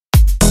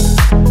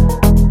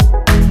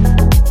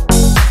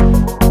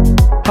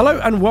Hello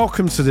and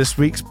welcome to this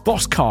week's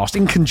Bosscast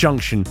in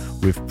conjunction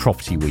with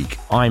Property Week.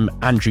 I'm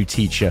Andrew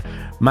Teacher,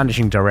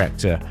 Managing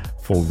Director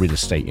for Real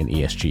Estate and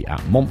ESG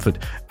at Montfort.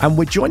 And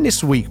we're joined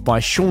this week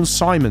by Shaun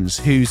Simons,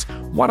 who's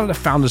one of the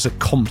founders at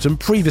Compton,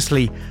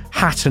 previously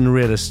Hatton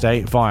Real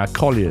Estate via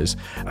Colliers,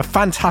 a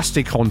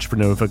fantastic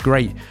entrepreneur with a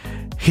great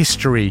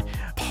history,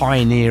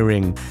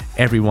 pioneering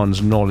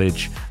everyone's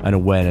knowledge and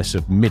awareness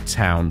of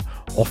Midtown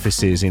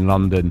offices in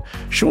London.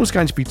 Shaun's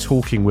going to be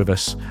talking with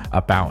us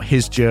about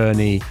his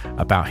journey,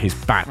 about his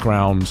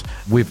background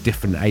with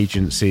different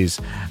agencies,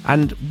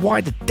 and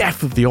why the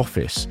death of the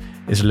office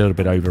is a little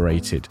bit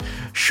overrated.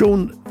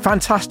 Shaun,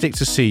 fantastic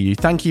to see you.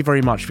 Thank you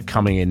very much for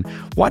coming in.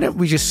 Why don't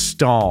we just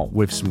start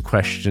with some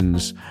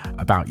questions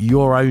about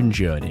your own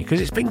journey?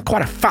 Because it's been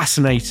quite a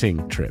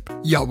fascinating trip.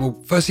 Yeah, well,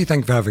 firstly,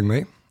 thank you for having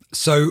me.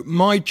 So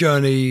my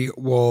journey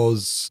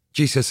was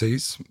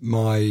GCSEs.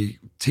 My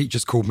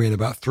teachers called me in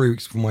about 3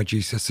 weeks before my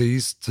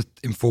GCSEs to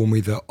inform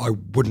me that I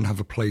wouldn't have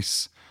a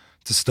place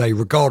to stay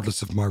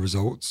regardless of my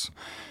results.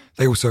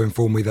 They also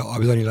informed me that I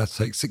was only allowed to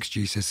take 6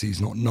 GCSEs,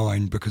 not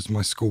 9, because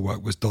my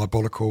schoolwork was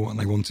diabolical and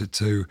they wanted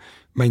to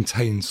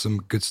maintain some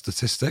good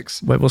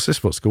statistics. Wait, what's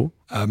this? What school?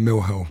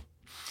 Mill Hill.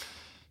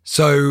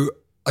 So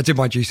I did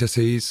my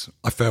GCSEs.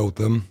 I failed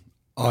them.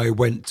 I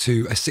went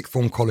to a sixth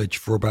form college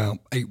for about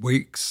 8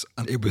 weeks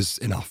and it was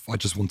enough. I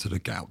just wanted to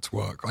get out to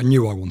work. I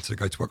knew I wanted to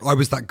go to work. I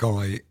was that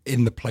guy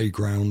in the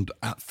playground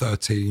at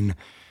 13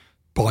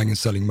 buying and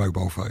selling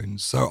mobile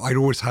phones. So I'd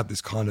always had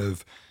this kind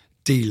of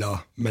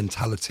dealer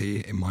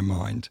mentality in my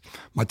mind.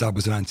 My dad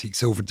was an antique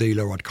silver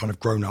dealer. I'd kind of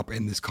grown up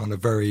in this kind of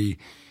very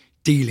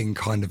dealing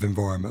kind of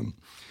environment.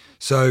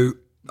 So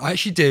I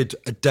actually did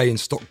a day in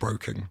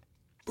stockbroking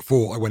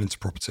before I went into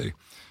property.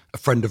 A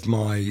friend of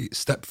my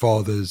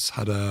stepfather's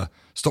had a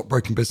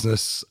stockbroking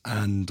business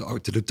and I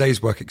did a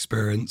day's work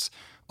experience.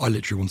 I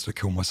literally wanted to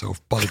kill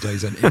myself by the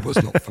day's end. It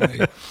was not for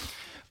me.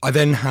 I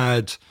then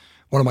had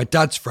one of my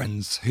dad's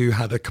friends who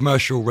had a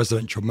commercial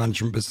residential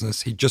management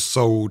business. He just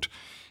sold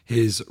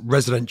his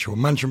residential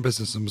management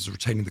business and was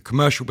retaining the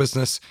commercial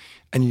business,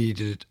 and he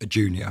needed a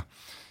junior.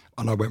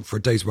 And I went for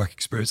a day's work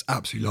experience,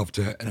 absolutely loved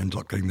it, and ended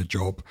up getting the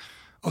job.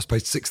 I was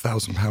paid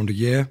 £6,000 a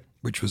year,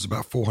 which was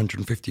about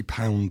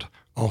 £450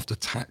 after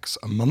tax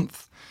a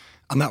month.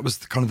 And that was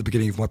kind of the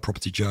beginning of my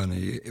property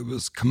journey. It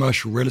was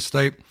commercial real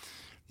estate,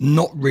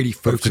 not really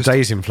focused. But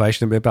today's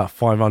inflation, it'd be about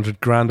 500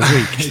 grand a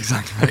week.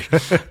 Exactly.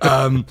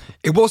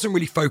 It wasn't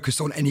really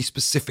focused on any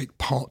specific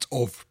part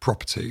of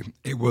property.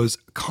 It was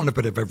kind of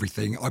a bit of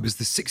everything. I was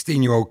this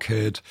 16-year-old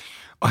kid.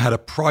 I had a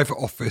private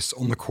office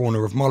on the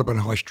corner of Marylebone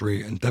High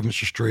Street and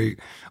Devonshire Street.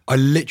 I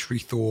literally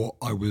thought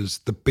I was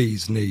the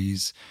bee's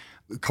knees.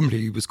 The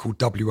company was called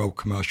WL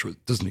Commercial.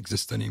 It doesn't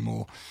exist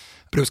anymore.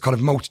 But it was kind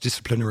of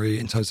multidisciplinary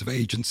in terms of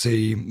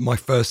agency. My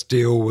first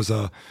deal was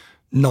a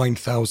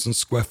 9,000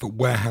 square foot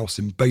warehouse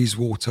in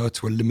Bayswater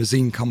to a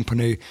limousine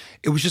company.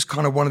 It was just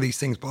kind of one of these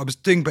things, but I was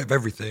doing a bit of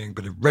everything,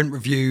 bit of rent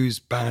reviews,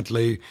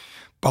 badly,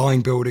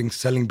 buying buildings,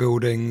 selling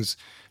buildings,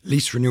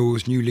 lease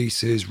renewals, new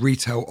leases,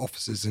 retail,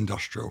 offices,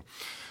 industrial.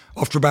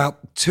 After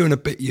about 2 and a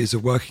bit years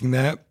of working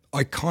there,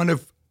 I kind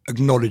of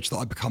acknowledged that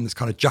I'd become this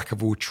kind of jack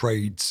of all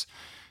trades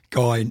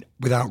guy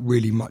without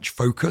really much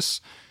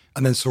focus.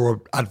 And then saw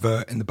an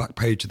advert in the back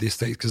page of the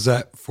Estates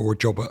Gazette for a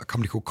job at a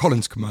company called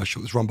Collins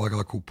Commercial. It was run by a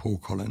guy called Paul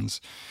Collins.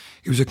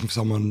 He was looking for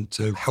someone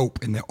to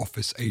help in their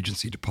office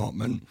agency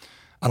department,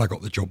 and I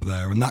got the job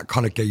there. And that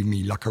kind of gave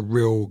me like a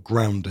real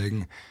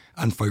grounding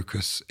and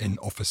focus in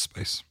office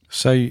space.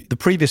 So the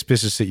previous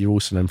business that you're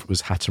also known for was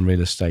Hatton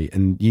Real Estate,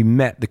 and you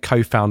met the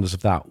co-founders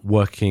of that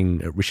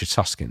working at Richard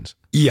Susskind's.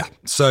 Yeah.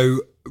 So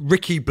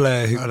Ricky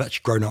Blair, who I'd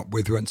actually grown up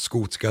with, we went to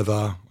school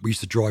together. We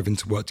used to drive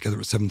into work together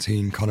at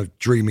 17, kind of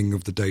dreaming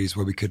of the days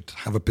where we could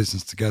have a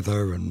business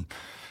together and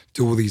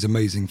do all these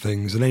amazing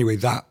things. And anyway,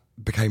 that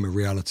became a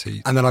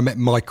reality. And then I met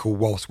Michael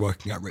whilst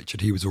working at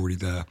Richard. He was already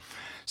there.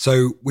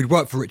 So we'd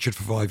worked for Richard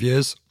for 5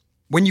 years.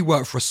 When you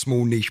work for a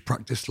small niche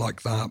practice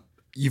like that,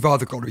 you've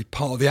either got to be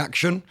part of the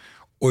action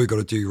or you've got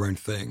to do your own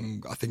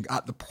thing. I think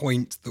at the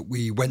point that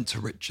we went to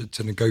Richard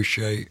to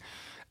negotiate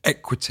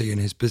equity in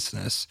his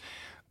business,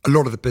 a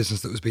lot of the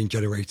business that was being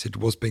generated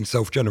was being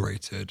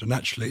self-generated. And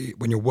actually,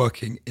 when you're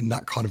working in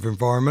that kind of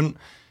environment,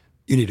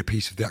 you need a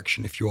piece of the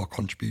action if you are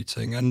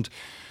contributing. And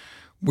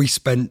we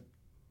spent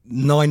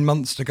 9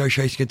 months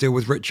negotiating a deal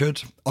with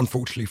Richard.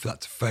 Unfortunately for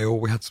that to fail,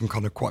 we had some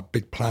kind of quite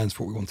big plans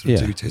for what we wanted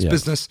to do to his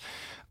business.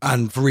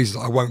 And for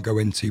reasons I won't go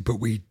into, but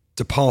we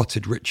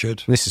departed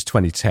Richard. This is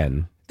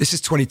 2010. This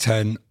is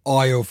 2010,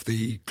 eye of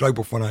the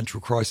global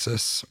financial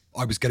crisis.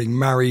 I was getting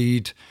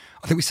married.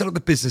 I think we set up the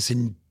business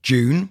in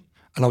June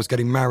and I was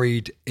getting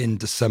married in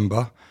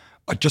December.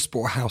 I just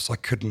bought a house I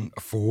couldn't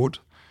afford.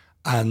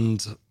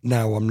 And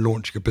now I'm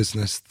launching a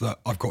business that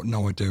I've got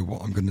no idea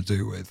what I'm going to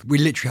do with. We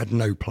literally had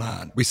no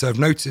plan. We served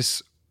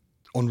notice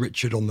on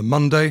Richard on the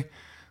Monday.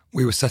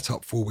 We were set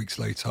up 4 weeks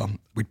later.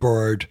 We'd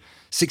borrowed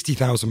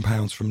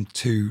 £60,000 from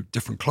 2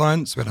 different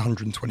clients. We had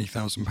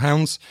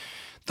 £120,000.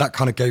 That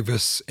kind of gave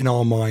us, in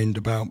our mind,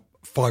 about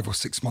 5 or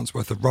 6 months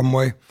worth of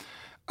runway.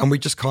 And we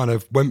just kind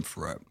of went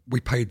for it. We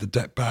paid the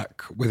debt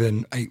back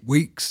within 8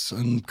 weeks,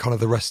 and kind of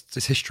the rest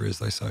is history, as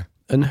they say.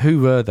 And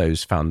who were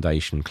those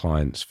foundation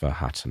clients for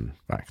Hatton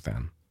back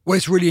then? Well,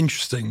 it's really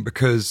interesting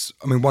because,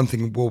 I mean, one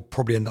thing we'll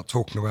probably end up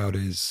talking about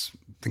is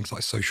things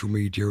like social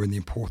media and the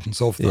importance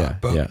of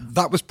that.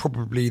 That was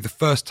probably the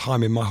first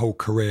time in my whole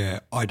career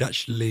I'd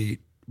actually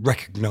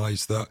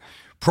recognised that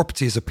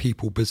property is a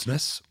people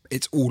business.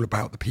 It's all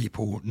about the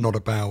people, not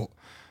about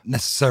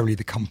necessarily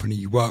the company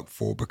you work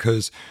for.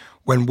 Because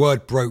when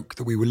word broke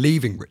that we were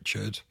leaving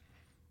Richard,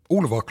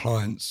 all of our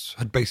clients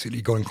had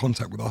basically got in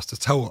contact with us to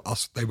tell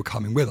us they were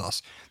coming with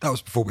us. That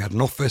was before we had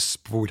an office,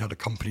 before we'd had a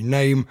company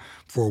name,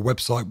 before a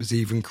website was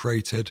even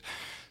created.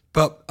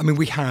 But, I mean,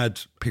 we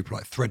had people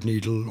like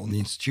Threadneedle on the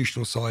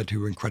institutional side who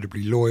were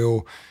incredibly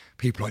loyal,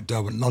 people like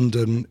Derwent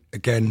London,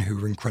 again, who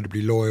were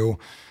incredibly loyal,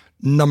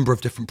 number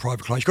of different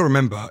private clients. You've got to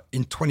remember,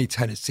 in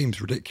 2010, it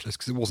seems ridiculous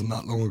because it wasn't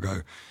that long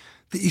ago,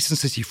 the Eastern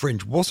City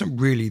Fringe wasn't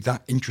really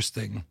that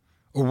interesting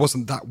or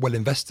wasn't that well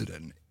invested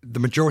in. The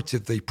majority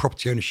of the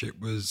property ownership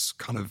was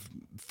kind of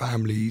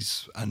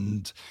families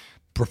and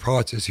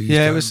proprietors who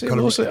used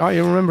I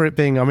remember it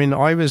being, I mean,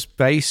 I was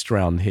based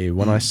around here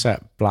when I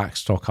set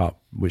Blackstock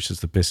up, which is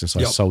the business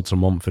I sold to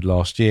Montfort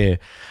last year.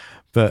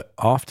 But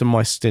after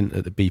my stint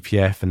at the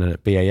BPF and then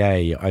at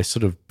BAA, I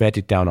sort of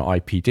bedded down at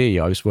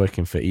IPD. I was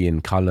working for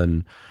Ian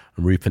Cullen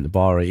and Rupert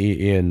Nabara.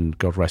 Ian,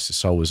 God rest his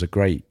soul, was a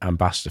great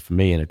ambassador for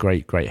me and a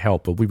great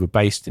help. But we were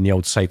based in the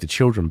old Save the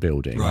Children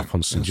building up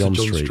on St John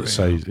Street.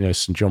 So, you know,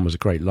 St John was a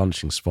great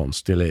lunching spot and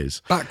still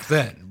is. Back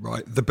then,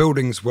 right, the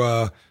buildings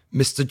were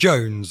Mr.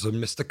 Jones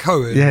and Mr.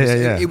 Cohen.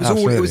 It was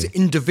absolutely. it was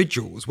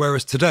individuals,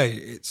 whereas today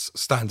it's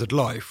Standard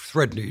Life,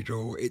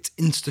 Threadneedle, it's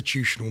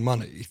institutional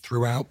money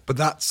throughout. But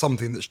that's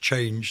something that's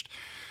changed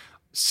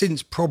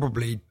since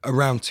probably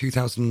around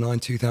 2009,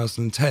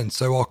 2010.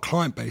 So our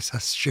client base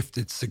has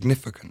shifted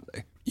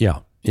significantly. Yeah.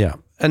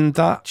 And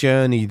that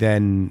journey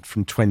then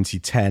from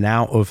 2010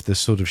 out of the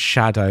sort of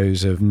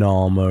shadows of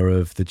NAMA,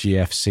 of the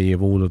GFC,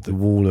 of all of the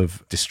wall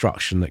of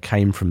destruction that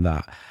came from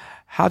that,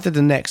 how did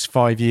the next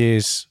 5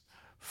 years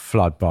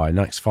flood by,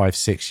 next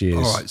 5-6 years?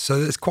 All right, so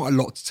there's quite a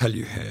lot to tell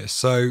you here.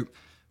 So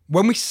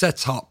when we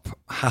set up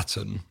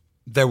Hatton,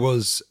 there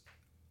was,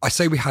 I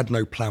say we had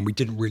no plan, we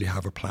didn't really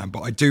have a plan,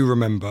 but I do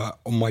remember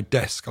on my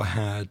desk I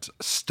had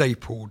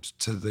stapled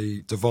to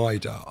the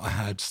divider, I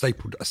had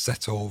stapled a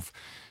set of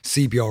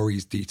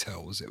CBRE's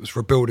details. It was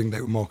for a building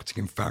they were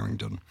marketing in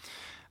Farringdon.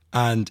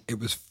 And it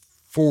was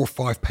 4 or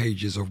 5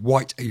 pages of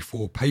white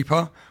A4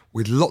 paper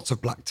with lots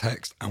of black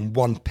text and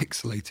one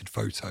pixelated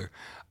photo.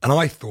 And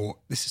I thought,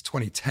 this is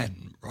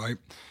 2010, right?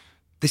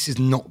 This is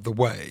not the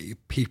way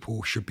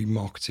people should be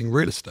marketing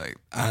real estate.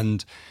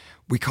 And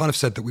we kind of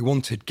said that we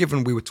wanted,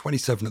 given we were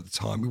 27 at the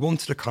time, we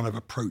wanted to kind of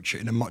approach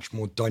it in a much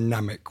more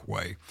dynamic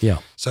way. Yeah.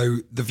 So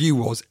the view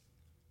was,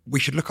 we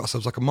should look at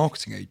ourselves like a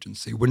marketing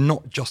agency. We're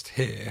not just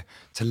here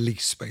to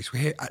lease space.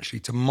 We're here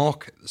actually to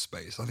market the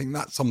space. I think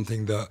that's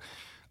something that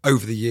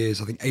over the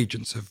years, I think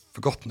agents have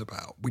forgotten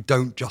about. We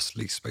don't just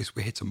lease space,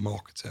 we're here to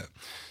market it.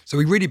 So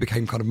we really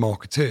became kind of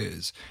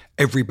marketeers.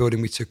 Every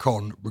building we took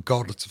on,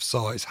 regardless of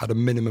size, had a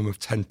minimum of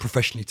 10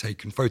 professionally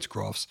taken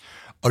photographs.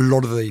 A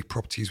lot of the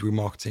properties we were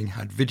marketing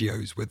had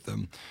videos with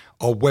them.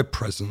 Our web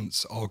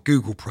presence, our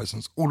Google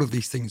presence, all of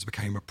these things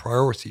became a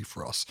priority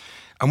for us.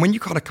 And when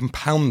you kind of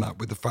compound that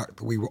with the fact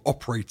that we were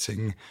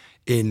operating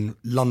in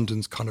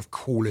London's kind of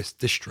coolest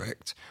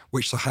district,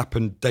 which so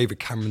happened, David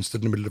Cameron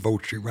stood in the middle of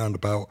Old Street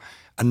Roundabout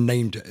and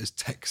named it as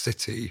Tech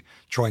City,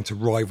 trying to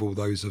rival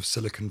those of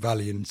Silicon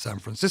Valley in San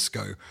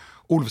Francisco.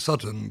 All of a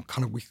sudden,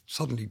 kind of we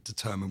suddenly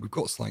determined we've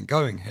got something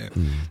going here.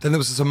 Then there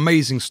was this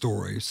amazing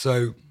story.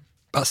 So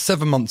about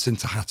 7 months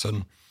into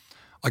Hatton,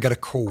 I get a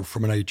call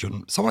from an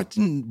agent, someone I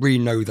didn't really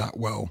know that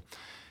well,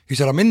 who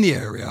said, I'm in the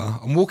area,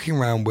 I'm walking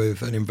around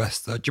with an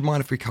investor, do you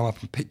mind if we come up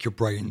and pick your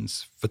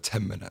brains for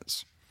 10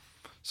 minutes?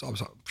 So I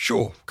was like,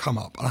 sure, come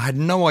up. And I had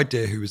no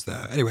idea who was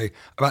there. Anyway,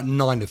 about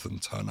 9 of them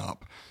turn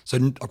up. So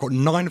I've got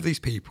 9 of these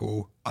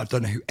people, I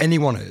don't know who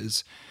anyone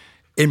is,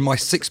 in my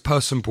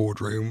 6-person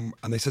boardroom.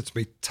 And they said to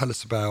me, tell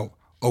us about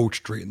Old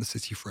Street and the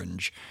City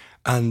Fringe.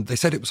 And they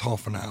said it was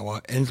half an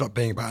hour. It ended up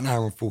being about an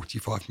hour and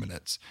 45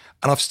 minutes.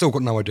 And I've still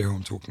got no idea who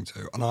I'm talking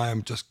to. And I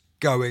am just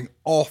going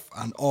off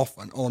and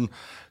on,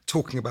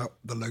 talking about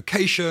the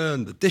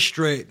location, the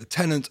district, the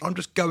tenants. I'm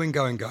just going.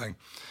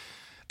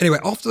 Anyway,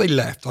 after they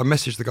left, I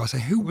messaged the guy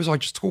saying, who was I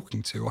just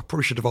talking to? I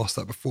probably should have asked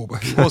that before,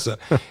 but who was it?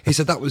 He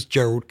said, that was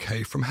Gerald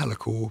Kay from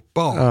Helical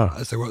Bar,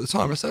 as they were at the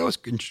time. I said, oh, that's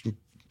interesting.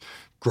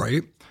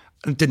 Great.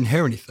 And didn't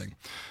hear anything.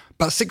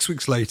 About 6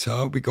 weeks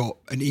later, we got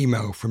an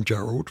email from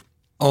Gerald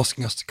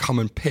asking us to come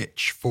and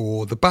pitch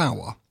for the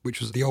Bower, which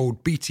was the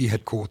old BT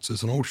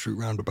headquarters on Old Street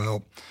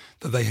Roundabout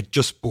that they had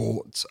just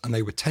bought, and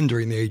they were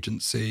tendering the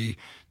agency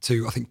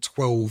to, I think,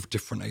 12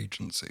 different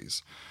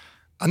agencies.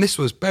 And this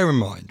was, bear in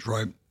mind,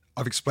 right,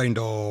 I've explained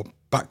our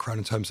background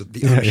in terms of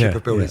the ownership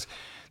of buildings. Yeah.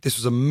 This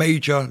was a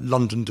major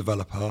London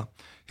developer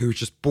who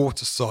just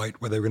bought a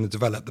site where they were going to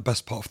develop the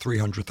best part of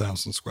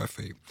 300,000 square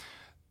feet.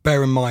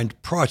 Bear in mind,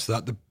 prior to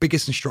that, the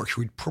biggest structure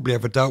we'd probably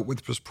ever dealt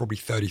with was probably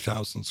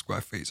 30,000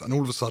 square feet. And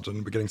all of a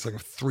sudden, we're getting something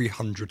like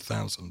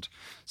 300,000.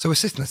 So we're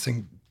sitting there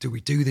saying, do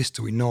we do this?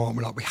 Do we not? And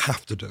we're like, we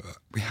have to do it.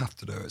 We have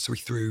to do it. So we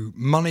threw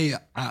money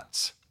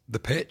at the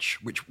pitch,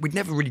 which we'd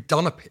never really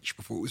done a pitch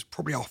before. It was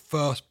probably our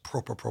first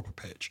proper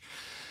pitch.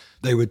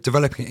 They were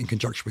developing it in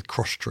conjunction with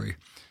Crosstree.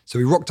 So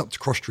we rocked up to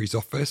Crosstree's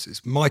office.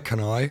 It's Mike and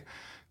I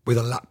with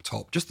a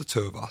laptop, just the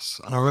two of us.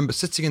 And I remember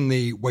sitting in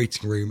the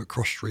waiting room at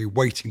Crosstree,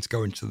 waiting to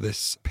go into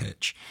this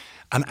pitch.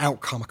 And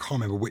out come, I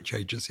can't remember which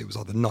agency, it was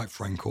either Knight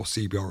Frank or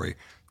CBRE,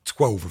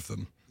 12 of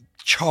them.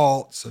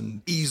 Charts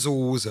and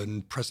easels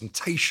and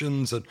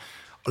presentations. And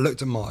I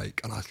looked at Mike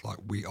and I was like,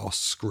 we are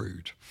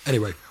screwed.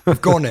 Anyway,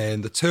 we've gone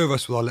in, the two of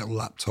us with our little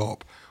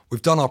laptop.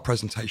 We've done our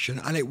presentation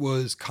and it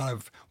was kind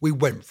of, we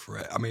went for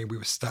it. I mean, we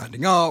were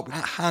standing up,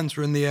 our hands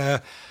were in the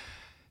air.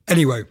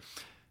 Anyway,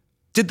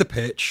 did the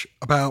pitch.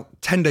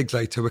 About 10 days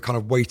later, we're kind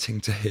of waiting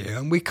to hear.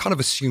 And we kind of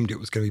assumed it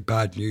was going to be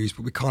bad news,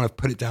 but we kind of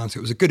put it down to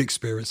it was a good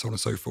experience, so on and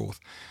so forth.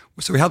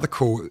 So we had the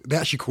call. They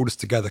actually called us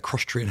together.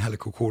 Crosstree and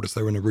Helical called us.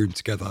 They were in a room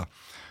together.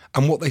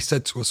 And what they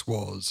said to us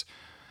was,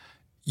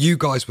 you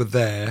guys were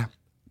there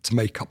to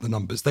make up the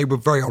numbers. They were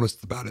very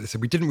honest about it. They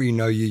said, we didn't really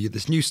know you, you're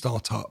this new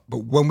startup,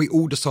 but when we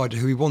all decided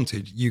who we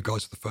wanted, you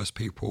guys were the first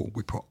people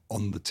we put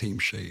on the team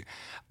sheet.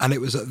 And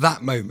it was at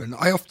that moment,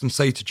 I often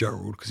say to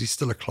Gerald, because he's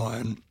still a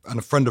client and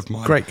a friend of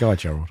mine. Great guy,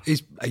 Gerald.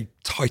 He's a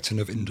titan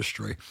of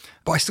industry.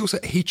 But I still say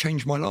he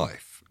changed my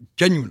life,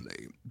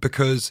 genuinely,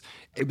 because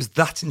it was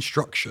that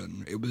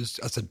instruction. It was,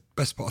 as I said,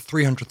 best part of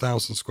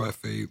 300,000 square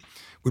feet.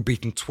 We'd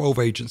beaten 12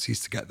 agencies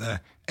to get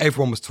there.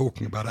 Everyone was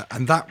talking about it.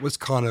 And that was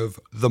kind of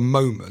the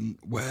moment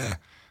where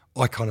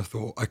I kind of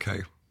thought,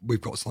 okay, we've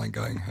got something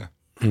going here.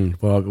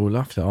 Well, we'll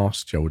have to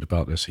ask Gerald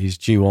about this. He's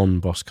due on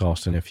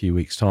Bosscast in a few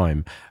weeks'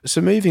 time. So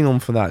moving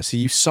on from that, so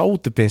you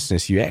sold the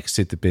business, you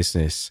exited the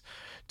business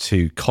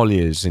to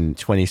Colliers in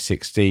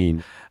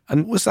 2016.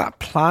 And was that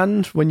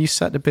planned when you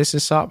set the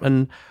business up?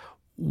 And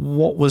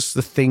what was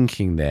the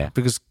thinking there?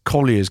 Because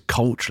Colliers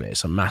culturally,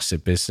 it's a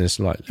massive business.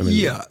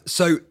 Yeah,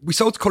 so we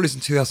sold to Colliers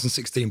in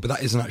 2016, but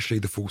that isn't actually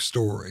the full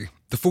story.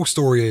 The full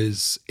story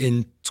is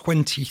in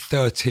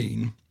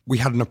 2013, we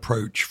had an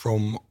approach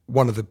from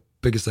one of the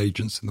biggest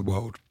agents in the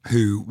world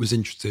who was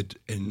interested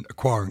in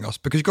acquiring us.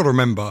 Because you've got to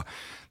remember,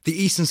 the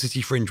Eastern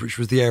City Fringe, which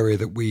was the area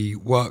that we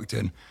worked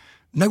in,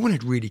 no one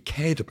had really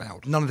cared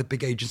about. None of the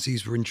big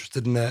agencies were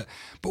interested in it.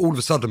 But all of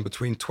a sudden,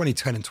 between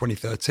 2010 and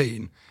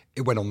 2013,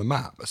 it went on the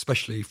map,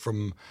 especially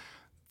from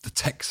the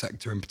tech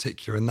sector in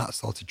particular, and that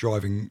started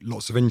driving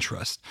lots of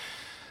interest.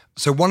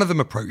 So one of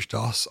them approached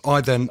us. I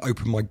then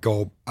opened my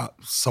gob at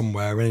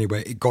somewhere, and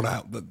anyway, it got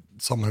out that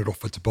someone had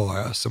offered to buy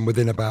us, and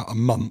within about a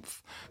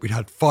month, we'd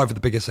had 5 of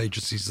the biggest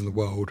agencies in the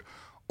world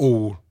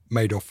all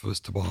made offers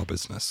to buy our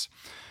business,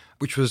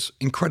 which was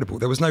incredible.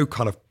 There was no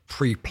kind of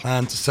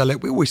pre-plan to sell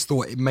it. We always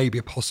thought it may be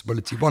a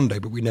possibility one day,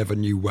 but we never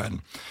knew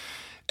when.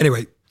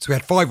 Anyway, so we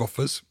had 5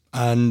 offers,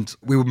 and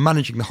we were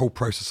managing the whole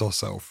process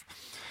ourselves.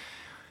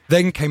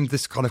 Then came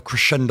this kind of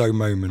crescendo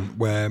moment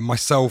where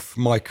myself,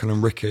 Michael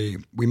and Ricky,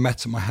 we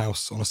met at my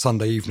house on a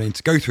Sunday evening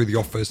to go through the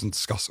offers and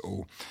discuss it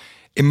all.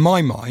 In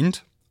my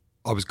mind,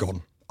 I was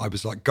gone. I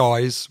was like,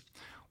 guys,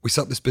 we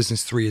set up this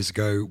business 3 years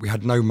ago. We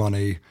had no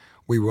money.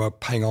 We were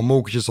paying our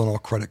mortgages on our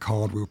credit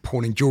card. We were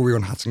pawning jewellery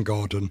on Hatton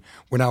Garden.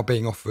 We're now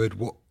being offered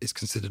what is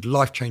considered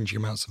life-changing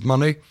amounts of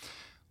money.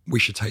 We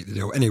should take the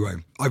deal. Anyway,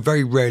 I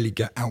very rarely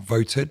get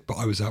outvoted, but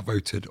I was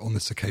outvoted on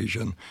this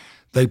occasion.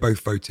 They both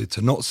voted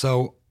to not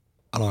sell,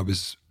 and I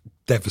was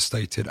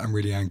devastated and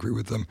really angry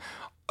with them.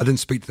 I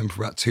didn't speak to them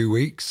for about 2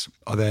 weeks.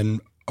 I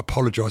then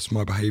apologised for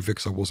my behaviour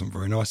because I wasn't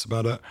very nice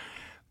about it,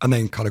 and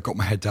then kind of got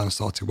my head down and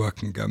started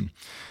working again.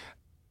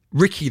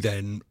 Ricky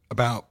then,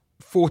 about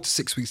 4 to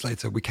 6 weeks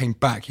later, we came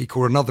back. He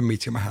called another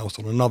meeting at my house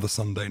on another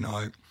Sunday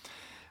night,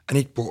 and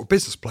he brought a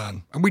business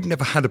plan. And we'd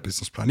never had a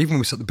business plan. Even when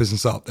we set the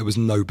business up, there was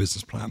no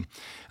business plan.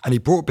 And he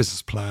brought a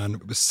business plan.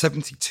 It was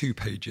 72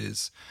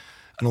 pages.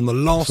 And on the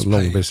last page... It's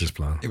a long business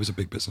plan. It was a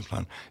big business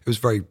plan. It was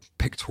very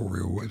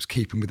pictorial. It was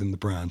keeping within the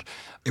brand.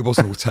 It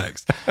wasn't all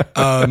text.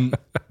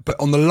 But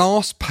on the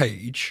last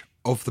page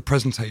of the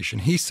presentation,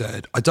 he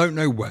said, I don't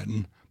know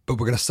when, but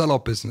we're going to sell our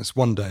business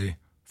one day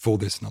for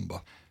this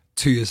number.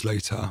 2 years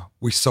later,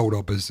 we sold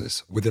our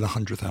business within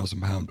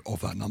 £100,000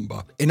 of that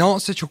number. In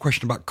answer to your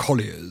question about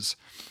Colliers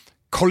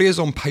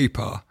on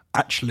paper,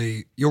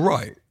 actually, you're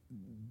right.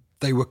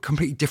 They were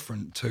completely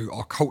different to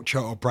our culture,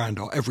 our brand,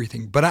 our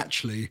everything. But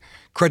actually,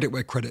 credit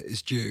where credit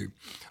is due.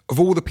 Of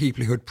all the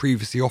people who had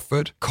previously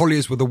offered,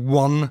 Colliers were the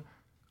one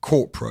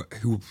corporate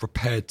who were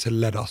prepared to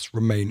let us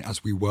remain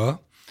as we were.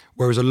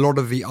 Whereas a lot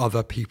of the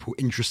other people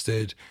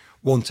interested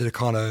wanted to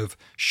kind of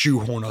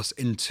shoehorn us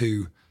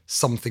into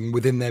something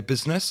within their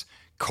business.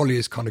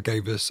 Colliers kind of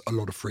gave us a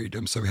lot of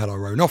freedom. So we had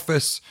our own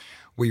office,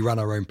 we ran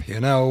our own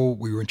P&L,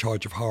 we were in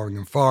charge of hiring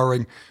and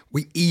firing.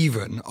 We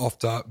even,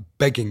 after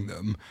begging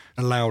them,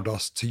 allowed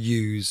us to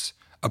use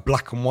a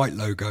black and white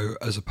logo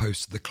as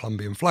opposed to the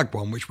Colombian flag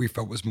one, which we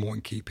felt was more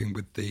in keeping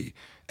with the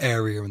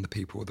area and the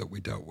people that we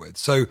dealt with.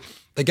 So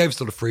they gave us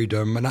a lot of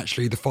freedom, and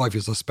actually the 5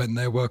 years I spent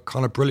there were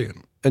kind of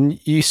brilliant. And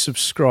you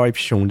subscribe,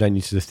 Shaun, don't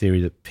you, to the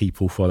theory that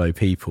people follow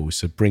people.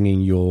 So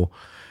bringing your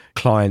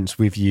clients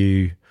with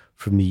you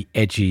from the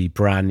edgy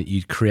brand that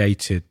you'd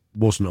created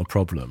wasn't a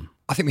problem.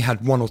 I think we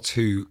had 1 or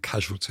 2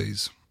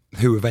 casualties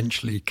who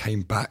eventually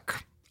came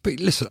back. But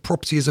listen,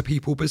 property is a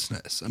people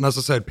business. And as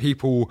I said,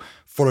 people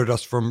followed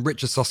us from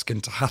Richard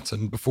Susskind to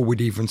Hatton before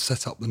we'd even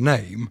set up the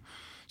name.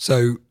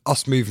 So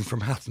us moving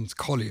from Hatton to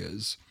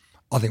Collier's,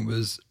 I think,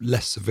 was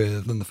less severe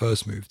than the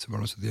first move, to be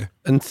honest with you.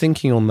 And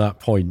thinking on that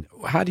point,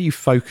 how do you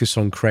focus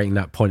on creating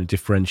that point of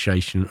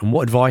differentiation? And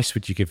what advice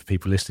would you give for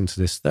people listening to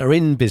this that are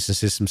in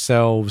businesses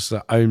themselves,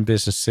 that own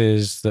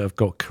businesses, that have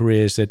got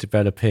careers they're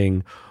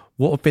developing?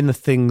 What have been the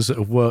things that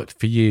have worked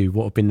for you?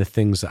 What have been the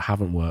things that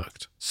haven't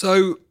worked?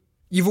 So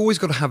you've always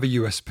got to have a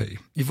USP.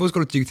 You've always got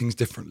to do things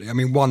differently. I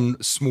mean,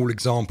 one small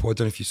example, I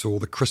don't know if you saw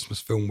the Christmas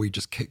film we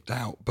just kicked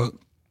out, but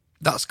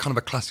that's kind of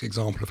a classic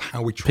example of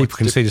how we try People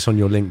can see this on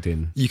your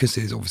LinkedIn. You can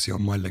see this obviously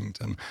on my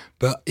LinkedIn,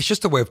 but it's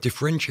just a way of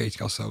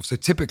differentiating ourselves. So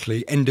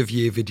typically end of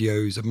year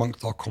videos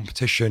amongst our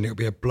competition, it'll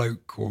be a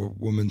bloke or a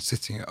woman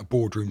sitting at a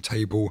boardroom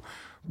table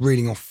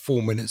reading off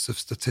 4 minutes of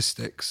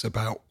statistics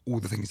about all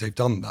the things they've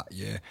done that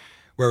year.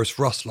 Whereas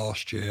for us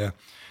last year,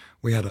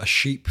 we had a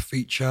sheep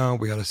feature,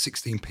 we had a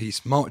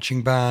 16-piece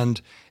marching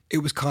band. It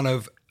was kind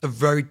of a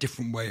very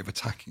different way of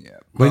attacking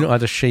it. We've not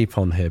had a sheep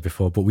on here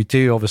before, but we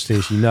do obviously,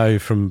 as you know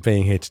from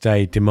being here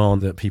today,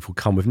 demand that people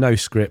come with no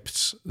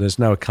scripts, there's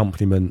no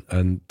accompaniment,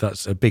 and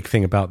that's a big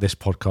thing about this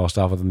podcast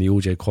other than the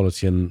audio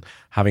quality and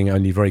having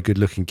only very good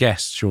looking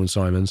guests, Shaun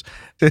Simons.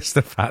 It's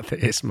the fact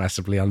that it's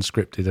massively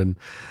unscripted. And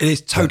it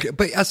is totally,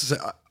 but as I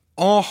said,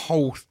 our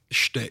whole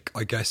shtick,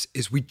 I guess,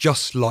 is we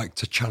just like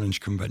to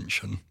challenge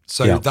convention.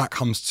 So that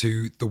comes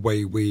to the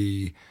way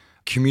we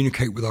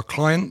communicate with our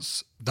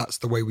clients. That's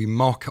the way we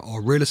market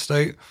our real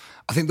estate.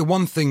 I think the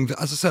one thing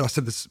that, as I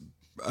said this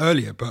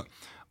earlier, but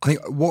I think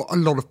what a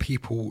lot of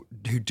people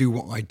who do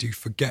what I do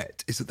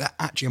forget is that they're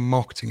actually a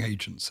marketing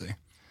agency.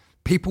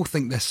 People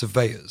think they're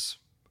surveyors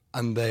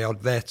and they are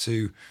there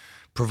to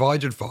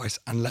provide advice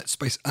and let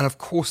space. And of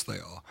course they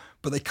are,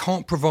 but they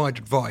can't provide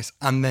advice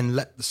and then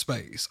let the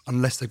space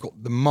unless they've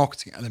got the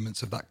marketing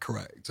elements of that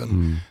correct.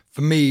 And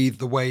for me,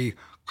 the way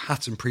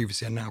Hatton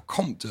previously and now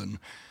Compton,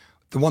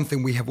 the one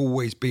thing we have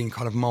always been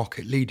kind of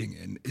market leading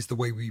in is the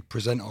way we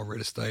present our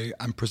real estate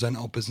and present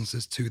our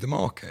businesses to the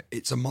market.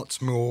 It's a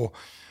much more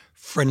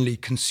friendly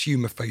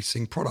consumer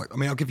facing product. I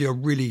mean, I'll give you a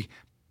really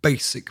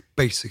basic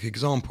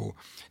example.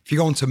 If you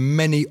go onto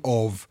many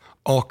of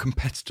our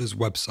competitors'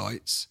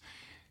 websites,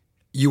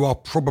 you are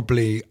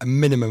probably a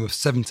minimum of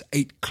 7 to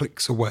 8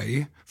 clicks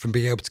away from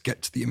being able to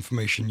get to the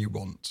information you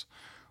want.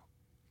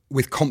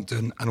 With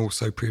Compton and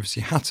also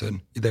previously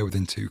Hatton, you're there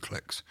within 2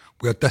 clicks.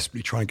 We are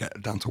desperately trying to get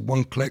it down to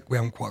 1 click. We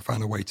haven't quite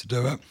found a way to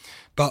do it.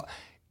 But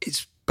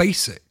it's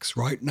basics,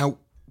 right? Now,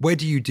 where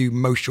do you do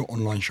most your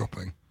online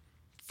shopping?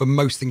 For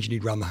most things you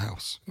need around the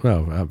house.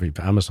 Well, that would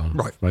be Amazon,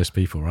 right? For most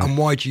people, right? And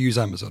why do you use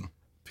Amazon?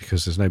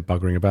 Because there's no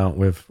buggering about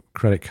with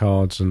credit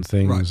cards and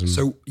things. Right. And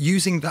so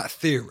using that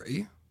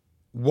theory,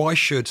 why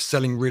should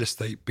selling real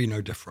estate be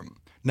no different?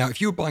 Now,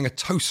 if you were buying a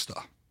toaster,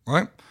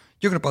 right?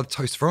 You're going to buy the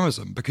toaster from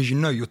Amazon because you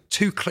know you're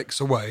 2 clicks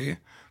away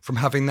from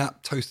having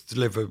that toaster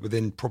delivered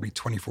within probably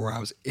 24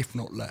 hours, if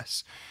not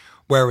less.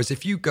 Whereas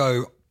if you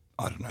go,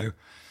 I don't know,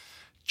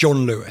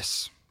 John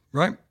Lewis,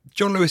 right?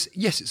 John Lewis,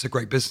 yes, it's a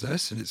great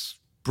business and it's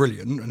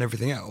brilliant and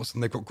everything else,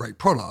 and they've got great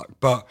product,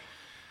 but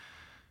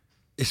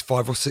it's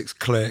 5 or 6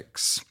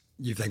 clicks.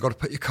 You've then got to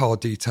put your card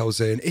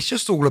details in. It's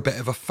just all a bit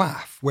of a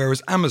faff.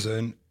 Whereas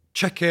Amazon,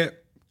 check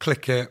it,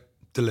 click it,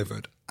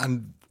 delivered.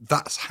 And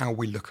that's how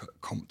we look at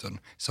Compton.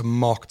 It's a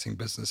marketing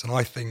business. And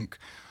I think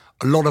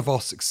a lot of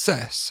our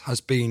success has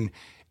been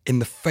in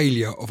the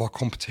failure of our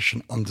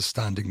competition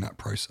understanding that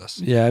process.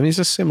 Yeah, I mean, these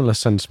are similar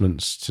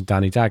sentiments to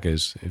Danny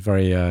Daggers.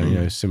 Very,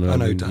 similar. I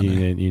know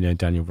Danny. You know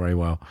Daniel very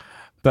well.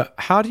 But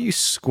how do you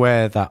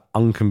square that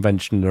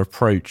unconventional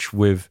approach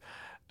with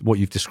what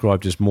you've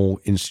described as more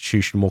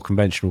institutional, more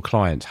conventional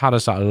clients? How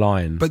does that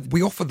align? But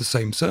we offer the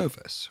same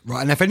service,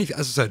 right? And if anything,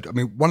 as I said, I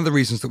mean, one of the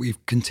reasons that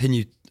we've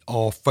continued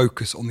our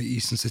focus on the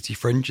Eastern City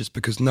Fringe is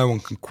because no one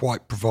can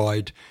quite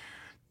provide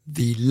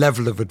the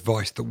level of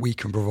advice that we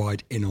can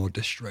provide in our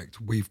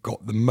district. We've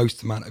got the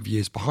most amount of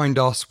years behind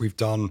us. We've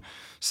done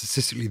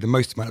statistically the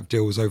most amount of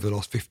deals over the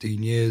last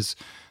 15 years,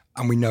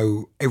 and we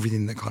know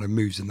everything that kind of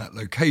moves in that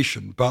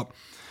location. But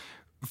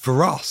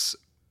for us,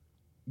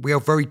 we are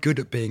very good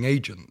at being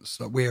agents.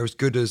 Like, we are as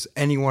good as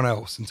anyone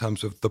else in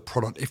terms of the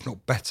product, if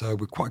not better.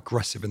 We're quite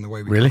aggressive in the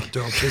way we really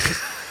do our business.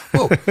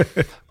 Well,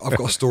 I've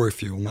got a story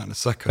for you on that in a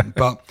second.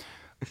 But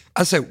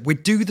as I say, we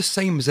do the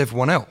same as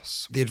everyone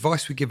else. The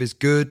advice we give is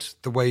good.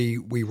 The way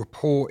we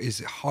report is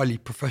highly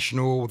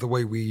professional. The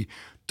way we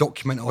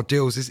document our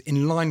deals is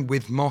in line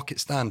with market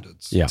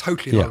standards. Yeah.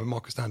 Totally in line with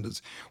market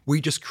standards.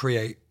 We just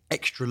create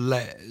extra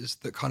layers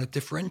that kind of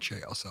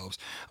differentiate ourselves.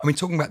 I mean,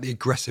 talking about the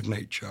aggressive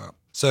nature.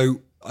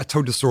 So I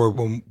told the story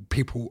when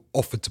people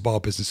offered to buy our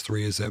business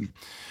 3 years in.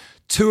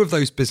 2 of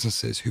those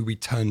businesses who we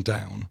turned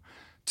down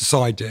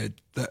decided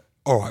that,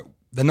 all right,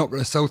 they're not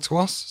going to sell to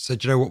us. So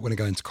do you know what? We're going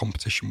to go into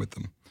competition with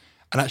them.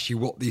 And actually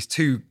what these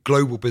 2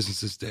 global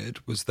businesses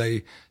did was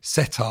they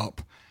set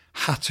up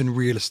Hatton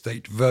real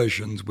estate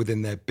versions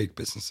within their big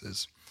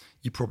businesses.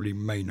 You probably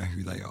may know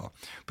who they are.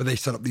 But they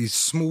set up these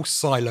small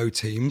silo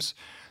teams.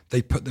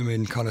 They put them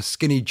in kind of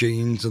skinny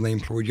jeans and they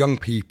employed young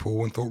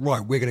people and thought,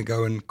 right, we're going to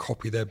go and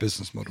copy their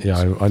business models.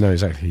 Yeah, I know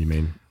exactly who you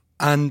mean.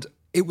 And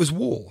it was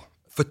war.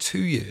 For 2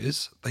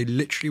 years, they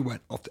literally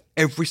went after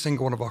every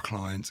single one of our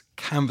clients,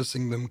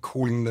 canvassing them,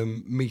 calling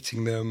them,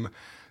 meeting them,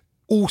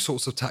 all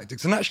sorts of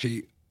tactics. And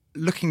actually,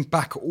 looking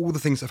back at all the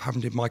things that have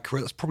happened in my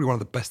career, that's probably one of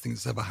the best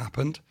things that's ever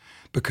happened,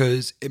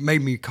 because it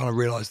made me kind of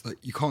realise that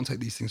you can't take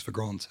these things for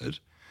granted.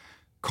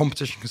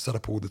 Competition can set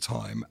up all the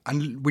time.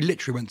 And we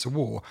literally went to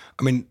war.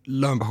 I mean,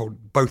 lo and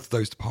behold, both of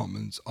those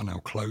departments are now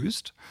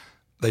closed.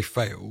 They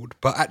failed.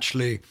 But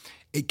actually,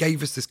 it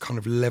gave us this kind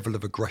of level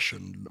of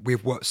aggression.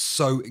 We've worked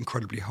so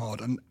incredibly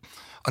hard. And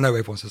I know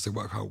everyone says they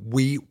work hard.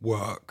 We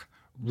work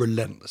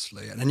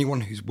relentlessly. And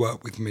anyone who's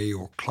worked with me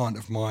or a client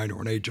of mine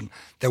or an agent,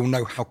 they will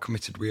know how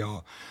committed we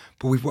are.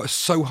 But we've worked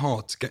so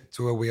hard to get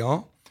to where we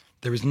are.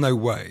 There is no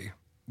way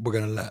we're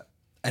going to let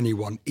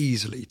anyone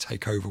easily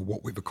take over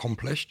what we've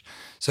accomplished.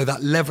 So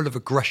that level of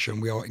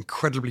aggression, we are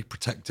incredibly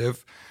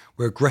protective.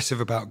 We're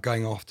aggressive about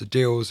going after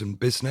deals and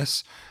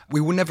business. We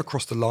will never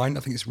cross the line.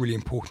 I think it's really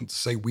important to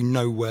say we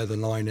know where the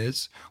line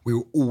is. We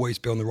will always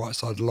be on the right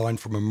side of the line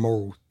from a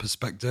moral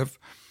perspective.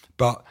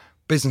 But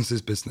business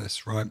is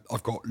business, right?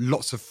 I've got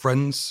lots of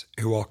friends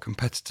who are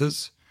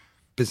competitors.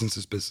 Business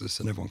is business,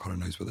 and everyone kind of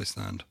knows where they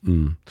stand.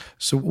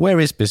 So where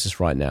is business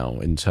right now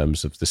in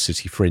terms of the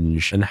City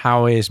Fringe, and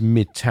how is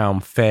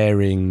Midtown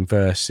faring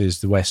versus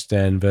the West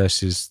End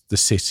versus the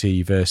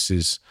City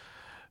versus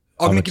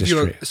I'm going to give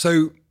you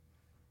so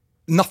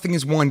nothing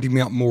is winding me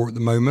up more at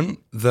the moment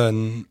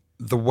than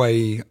the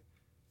way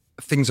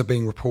things are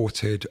being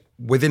reported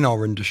within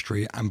our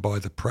industry and by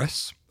the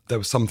press. There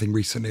was something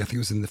recently, I think it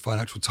was in the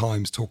Financial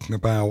Times, talking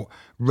about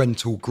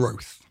rental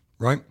growth,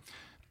 right?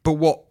 But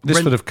what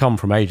this would have come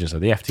from agents, so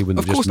the FT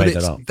wouldn't have just made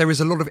that up. There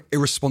is a lot of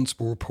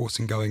irresponsible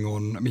reporting going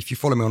on. I mean, if you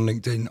follow me on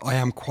LinkedIn, I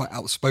am quite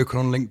outspoken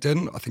on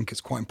LinkedIn. I think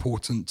it's quite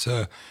important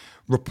to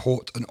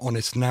report an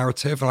honest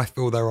narrative. And I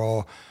feel there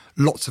are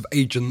lots of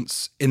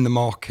agents in the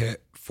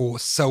market for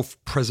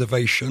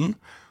self-preservation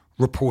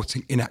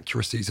reporting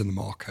inaccuracies in the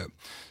market.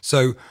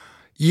 So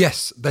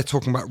yes, they're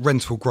talking about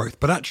rental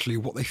growth, but actually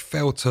what they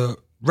fail to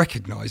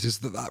recognise is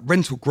that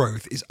rental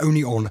growth is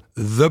only on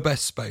the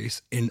best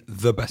space in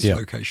the best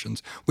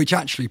locations, which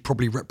actually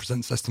probably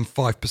represents less than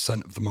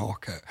 5% of the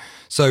market.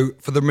 So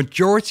for the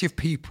majority of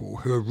people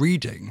who are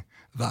reading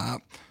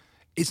that,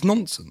 it's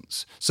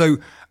nonsense. So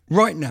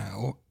right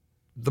now,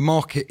 the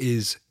market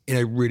is in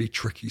a really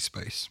tricky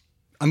space.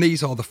 And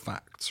these are the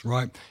facts,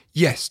 right?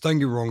 Yes, don't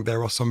get me wrong,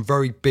 there are some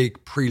very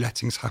big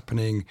pre-lettings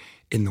happening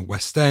in the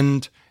West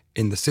End,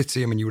 in the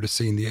City. I mean, you would have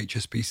seen the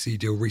HSBC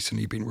deal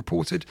recently being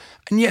reported.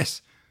 And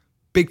yes,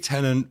 big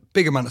tenant,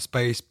 big amount of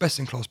space,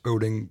 best-in-class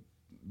building.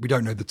 We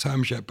don't know the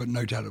terms yet, but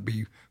no doubt it'll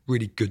be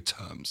really good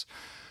terms.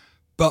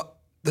 But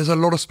there's a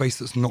lot of space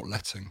that's not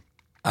letting.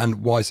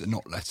 And why is it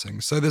not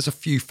letting? So there's a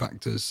few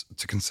factors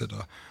to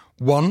consider.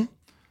 One,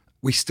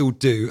 we still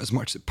do, as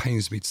much as it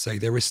pains me to say,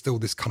 there is still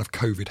this kind of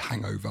COVID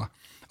hangover.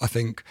 I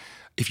think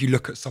if you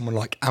look at someone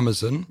like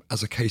Amazon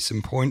as a case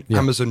in point,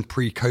 Amazon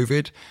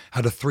pre-COVID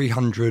had a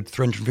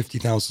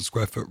 350,000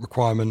 square foot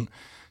requirement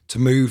to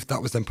move.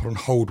 That was then put on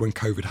hold when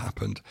COVID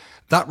happened.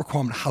 That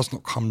requirement has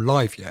not come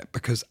live yet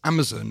because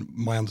Amazon,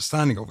 my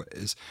understanding of it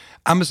is,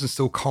 Amazon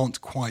still can't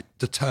quite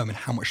determine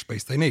how much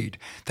space they need.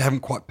 They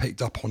haven't quite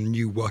picked up on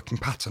new working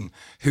pattern,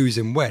 who's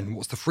in when,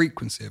 what's the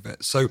frequency of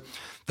it. So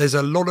there's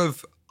a lot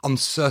of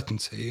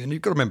uncertainty. And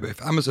you've got to remember,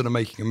 if Amazon are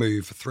making a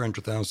move for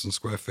 300,000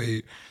 square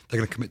feet, they're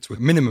going to commit to a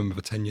minimum of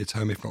a 10-year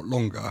term, if not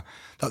longer.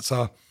 That's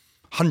a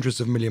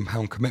hundreds of £1 million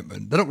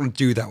commitment. They're not going to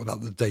do that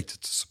without the data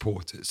to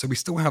support it. So we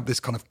still have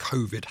this kind of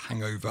COVID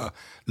hangover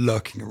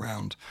lurking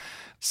around.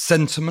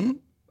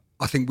 Sentiment,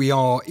 I think we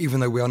are,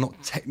 even though we are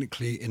not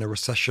technically in a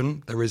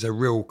recession, there is a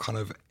real kind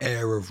of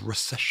air of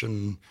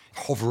recession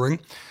hovering.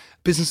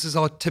 Businesses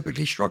are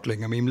typically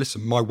struggling. I mean,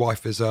 listen, my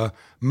wife is a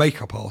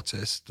makeup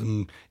artist,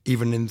 and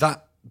even in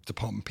that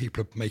department,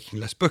 people are making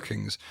less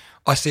bookings.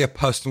 I see a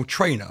personal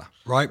trainer,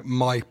 right?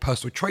 My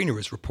personal trainer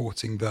is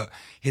reporting that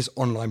his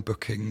online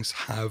bookings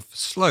have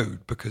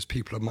slowed because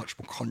people are much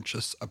more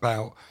conscious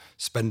about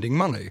spending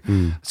money.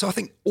 So I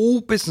think all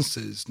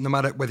businesses, no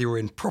matter whether you're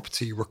in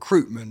property,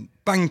 recruitment,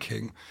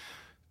 banking,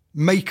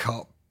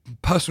 makeup,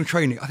 personal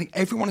training, I think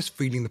everyone is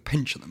feeling the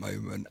pinch at the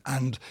moment.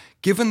 And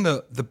given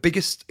that the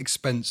biggest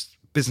expense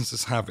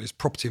businesses have is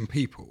property and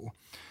people,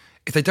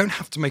 if they don't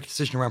have to make a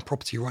decision around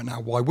property right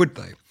now, why would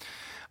they?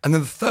 And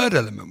then the third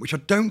element, which I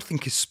don't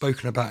think is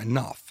spoken about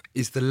enough,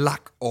 is the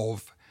lack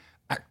of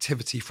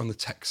activity from the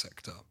tech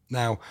sector.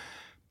 Now,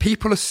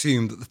 People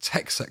assume that the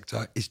tech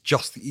sector is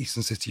just the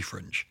Eastern City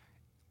Fringe.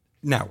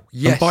 Now,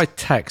 yes. And by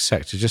tech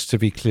sector, just to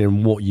be clear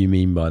on what you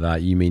mean by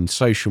that, you mean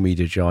social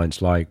media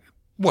giants like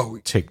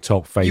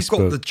TikTok, Facebook. You've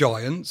got the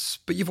giants,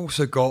 but you've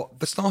also got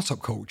the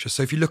startup culture.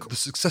 So if you look at the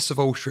success of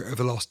Wall Street over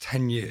the last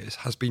 10 years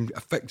has been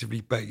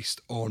effectively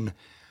based on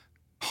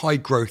high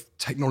growth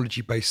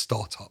technology-based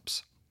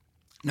startups.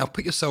 Now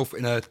put yourself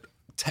in a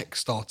tech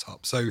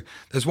startup. So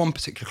there's one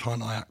particular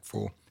client I act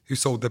for who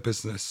sold their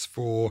business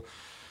for,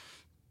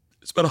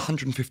 it's about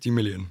 150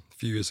 million a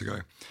few years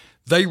ago.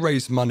 They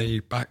raised money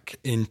back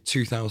in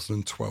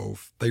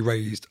 2012. They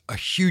raised a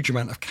huge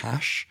amount of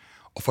cash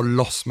off a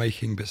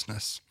loss-making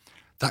business.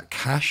 That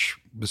cash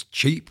was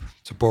cheap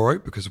to borrow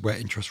because of where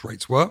interest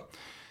rates were.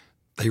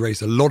 They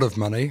raised a lot of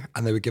money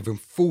and they were given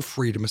full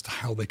freedom as to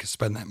how they could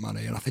spend that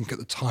money. And I think at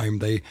the time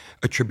they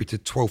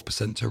attributed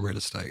 12% to real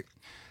estate.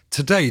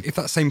 Today, if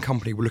that same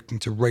company were looking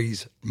to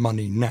raise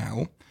money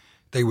now,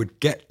 they would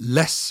get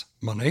less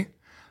money.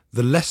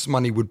 The less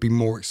money would be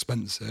more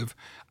expensive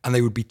and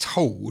they would be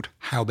told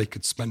how they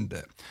could spend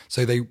it.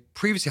 So they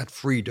previously had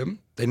freedom.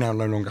 They now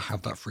no longer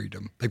have that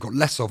freedom. They've got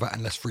less of it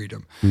and less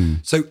freedom.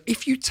 So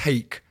if you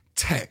take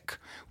tech,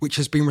 which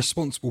has been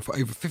responsible for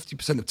over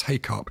 50% of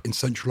take-up in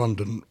central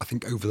London, I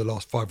think over the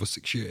last 5 or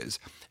 6 years,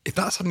 if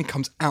that suddenly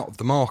comes out of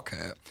the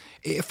market,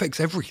 it affects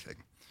everything,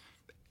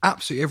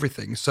 absolutely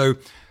everything. So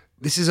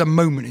this is a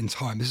moment in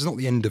time. This is not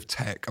the end of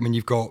tech. I mean,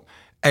 you've got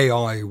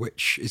AI,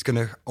 which is going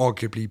to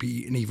arguably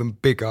be an even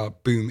bigger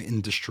boom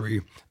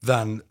industry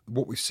than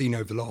what we've seen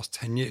over the last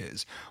 10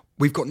 years.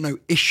 We've got no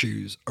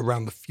issues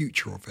around the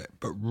future of it.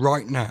 But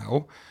right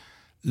now,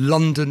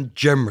 London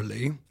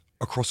generally,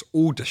 across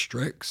all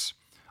districts,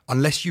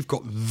 unless you've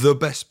got the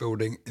best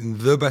building in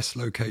the best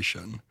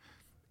location,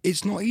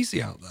 it's not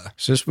easy out there.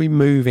 So as we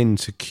move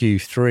into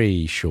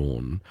Q3,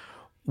 Shaun,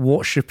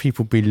 what should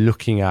people be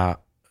looking at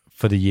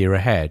for the year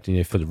ahead,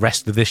 for the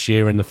rest of this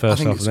year and the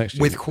first half of next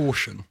year? With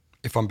caution,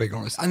 if I'm being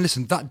honest. And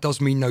listen, that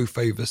does me no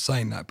favours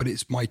saying that, but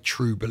it's my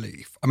true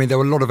belief. I mean, there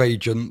were a lot of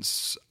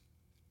agents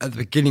at the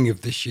beginning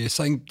of this year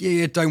saying,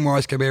 yeah, don't worry,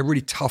 it's going to be a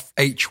really tough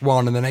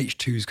H1 and then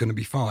H2 is going to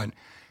be fine.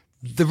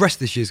 The rest of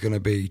this year is going to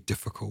be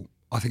difficult.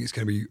 I think it's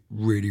going to be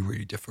really,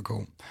 really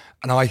difficult.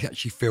 And I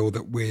actually feel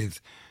that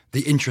with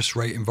the interest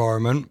rate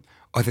environment,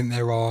 I think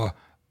there are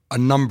a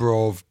number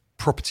of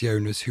property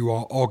owners who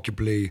are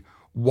arguably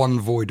one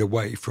void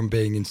away from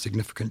being in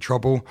significant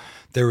trouble.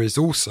 There is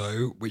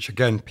also, which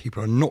again,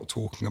 people are not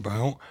talking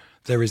about,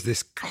 there is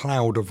this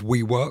cloud of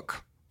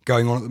WeWork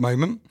going on at the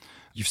moment.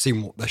 You've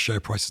seen what their share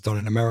price has done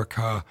in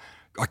America.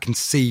 I can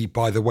see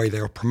by the way they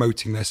are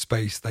promoting their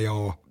space, they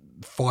are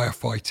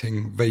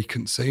firefighting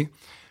vacancy.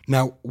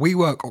 Now,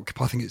 WeWork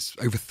occupy, I think it's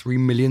over 3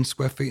 million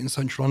square feet in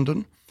central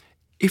London.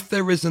 If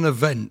there is an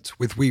event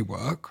with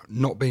WeWork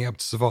not being able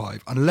to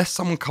survive, unless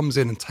someone comes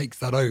in and takes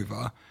that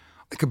over,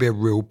 it could be a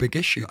real big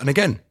issue. And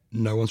again,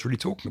 no one's really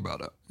talking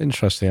about it.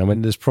 Interesting. I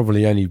mean, there's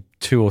probably only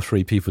 2 or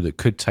 3 people that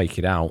could take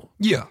it out.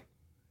 Yeah.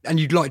 And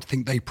you'd like to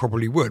think they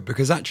probably would,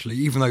 because actually,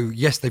 even though,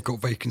 yes, they've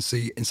got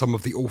vacancy in some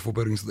of the awful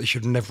buildings that they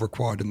should have never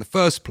acquired in the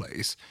first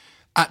place,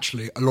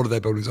 actually, a lot of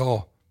their buildings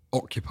are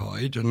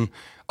occupied, and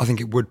I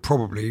think it would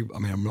probably, I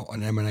mean, I'm not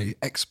an M&A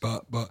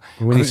expert, but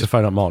we need to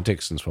phone up Mark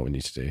Dixon's what we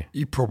need to do.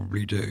 You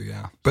probably do,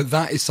 yeah. But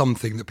that is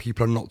something that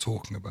people are not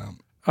talking about.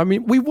 I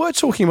mean, we were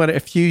talking about it a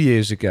few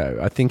years ago.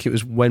 I think it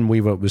was when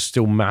WeWork was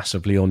still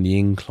massively on the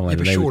incline. Yeah,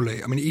 but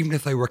surely, I mean, even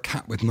if they were a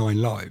cat with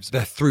 9 lives,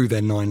 they're through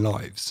their 9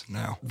 lives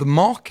now. The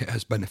market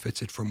has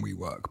benefited from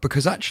WeWork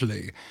because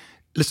actually,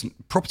 listen,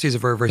 property is a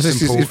very, very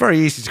simple... It's very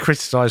easy to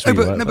criticise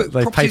WeWork, but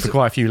they've paid for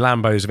quite a few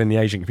Lambos within the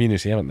Asian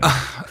community, haven't they?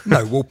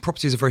 No, well,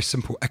 property is a very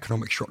simple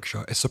economic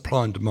structure. It's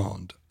supply and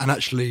demand. And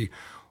actually,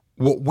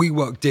 what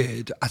WeWork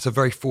did at a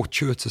very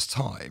fortuitous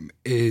time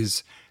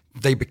is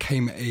they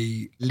became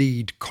a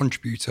lead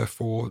contributor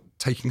for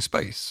taking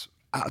space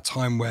at a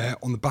time where,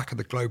 on the back of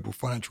the global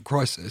financial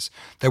crisis,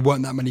 there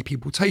weren't that many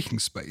people taking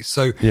space.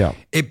 So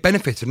it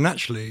benefited, and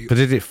actually... But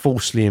did it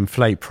falsely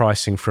inflate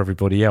pricing for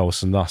everybody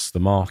else and thus the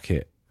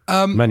market?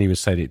 Many would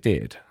say that it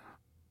did.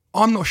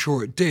 I'm not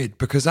sure it did,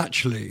 because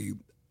actually,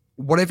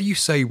 whatever you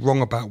say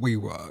wrong about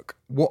WeWork,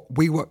 what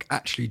WeWork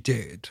actually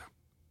did,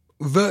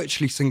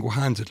 virtually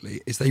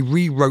single-handedly, is they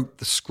rewrote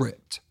the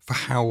script for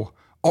how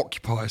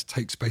occupiers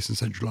take space in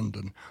central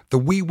London. The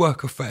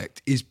WeWork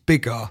effect is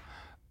bigger,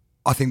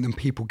 I think, than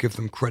people give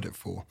them credit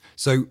for.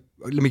 So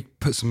let me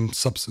put some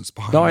substance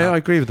behind that. I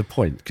agree with the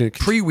point.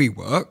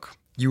 Pre-WeWork,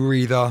 you were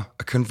either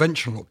a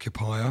conventional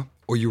occupier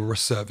or you were a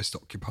serviced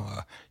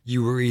occupier.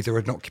 You were either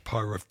an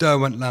occupier of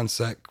Derwent,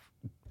 Landsec,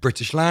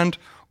 British Land,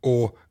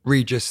 or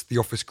Regis, the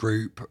office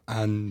group,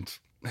 and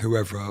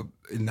whoever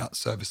in that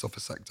service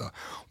office sector.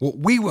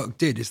 What WeWork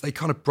did is they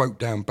kind of broke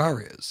down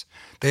barriers.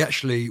 They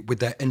actually, with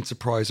their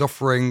enterprise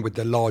offering, with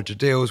their larger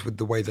deals, with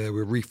the way they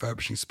were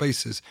refurbishing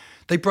spaces,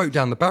 they broke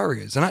down the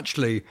barriers. And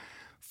actually,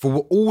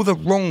 for all the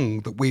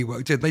wrong that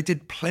WeWork did, they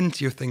did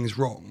plenty of things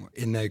wrong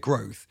in their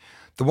growth.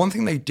 The one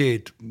thing they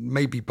did,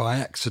 maybe by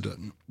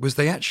accident, was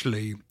they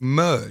actually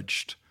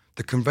merged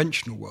the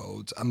conventional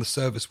worlds and the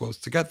service worlds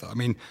together. I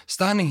mean,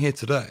 standing here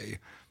today,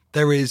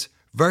 there is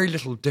very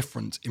little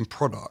difference in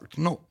product,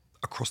 not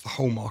across the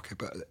whole market,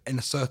 but in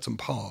a certain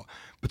part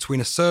between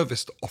a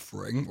serviced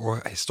offering or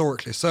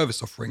historically a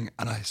service offering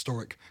and a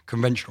historic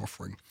conventional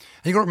offering.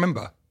 And you've got to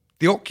remember,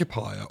 the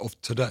occupier of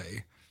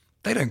today,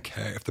 they don't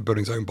care if the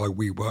building's owned by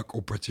WeWork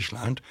or British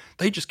Land.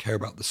 They just care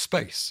about the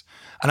space.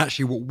 And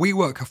actually what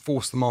WeWork have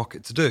forced the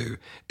market to do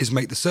is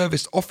make the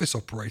serviced office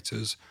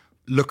operators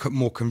look at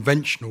more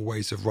conventional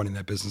ways of running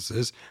their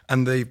businesses,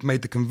 and they've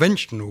made the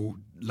conventional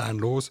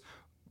landlords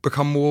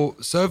become more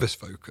service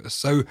focused.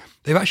 So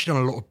they've actually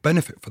done a lot of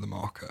benefit for the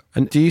market.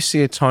 And do you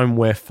see a time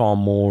where far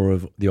more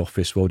of the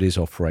office world is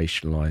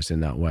operationalised in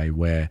that way,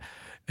 where,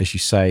 as you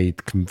say,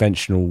 the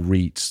conventional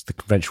REITs, the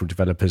conventional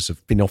developers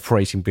have been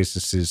operating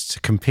businesses to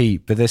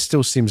compete, but there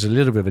still seems a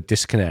little bit of a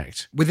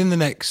disconnect? Within the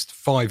next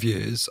 5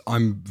 years,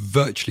 I'm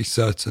virtually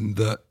certain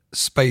that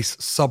space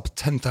sub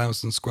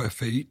 10,000 square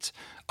feet,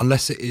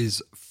 unless it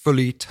is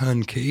fully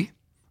turnkey,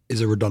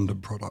 is a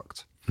redundant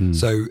product.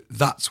 So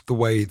that's the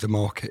way the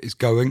market is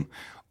going.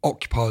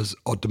 Occupiers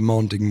are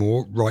demanding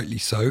more, rightly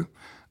so,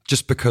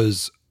 just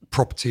because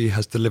property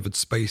has delivered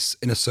space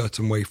in a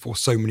certain way for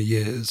so many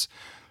years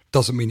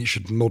doesn't mean it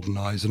should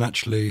modernise. And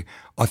actually,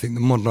 I think the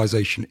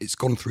modernisation it's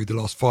gone through the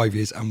last 5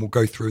 years and will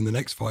go through in the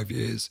next 5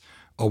 years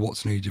are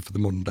what's needed for the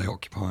modern day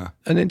occupier.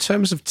 And in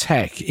terms of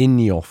tech in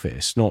the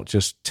office, not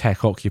just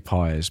tech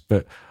occupiers,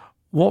 but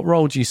what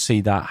role do you see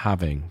that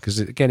having? Because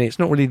again, it's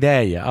not really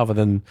there yet, other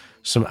than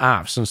some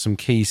apps and some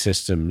key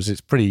systems.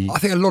 It's pretty... I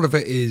think a lot of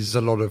it is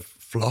a lot of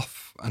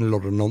fluff and a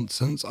lot of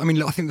nonsense. I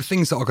mean, I think the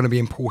things that are going to be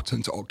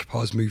important to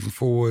occupiers moving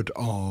forward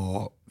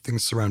are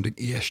things surrounding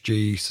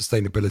ESG,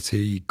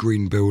 sustainability,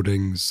 green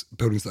buildings,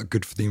 buildings that are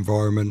good for the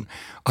environment.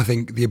 I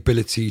think the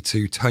ability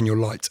to turn your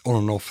lights on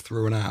and off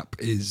through an app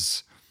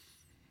is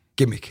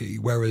gimmicky,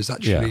 whereas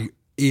actually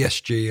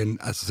ESG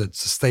and, as I said,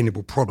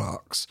 sustainable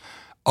products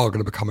are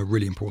going to become a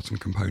really important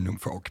component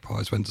for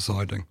occupiers when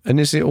deciding. And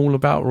is it all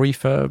about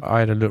refurb? I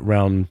had a look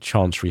around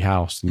Chancery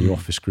House, the new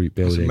office group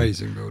building. It's an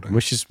amazing building.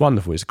 Which is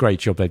wonderful. It's a great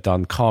job they've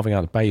done, carving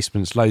out the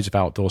basements, loads of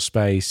outdoor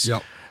space,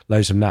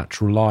 loads of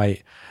natural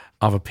light.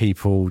 Other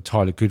people,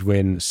 Tyler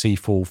Goodwin,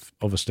 Seaforth,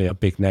 obviously a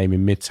big name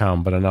in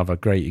Midtown, but another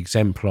great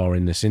exemplar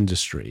in this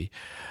industry.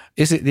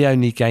 Is it the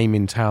only game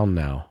in town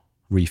now,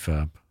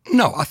 refurb?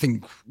 No, I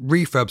think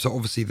refurbs are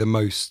obviously the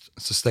most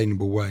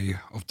sustainable way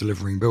of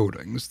delivering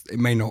buildings. It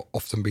may not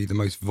often be the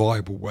most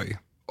viable way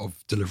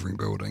of delivering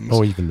buildings.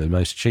 Or even the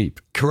most cheap.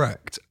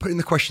 Correct. Putting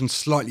the question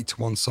slightly to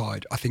one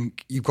side, I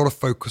think you've got to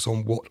focus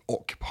on what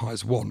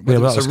occupiers want.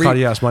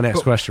 That's my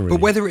next question, really.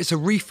 But whether it's a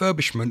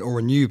refurbishment or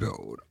a new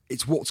build,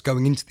 it's what's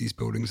going into these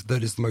buildings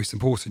that is the most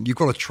important. You've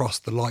got to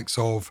trust the likes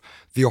of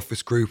the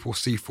Office Group or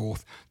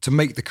Seaforth to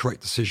make the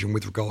correct decision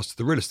with regards to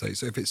the real estate.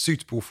 So if it's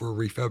suitable for a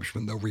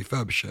refurbishment, they'll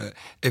refurbish it.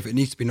 If it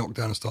needs to be knocked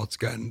down and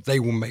started again, they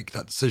will make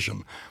that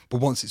decision. But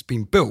once it's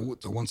been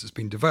built or once it's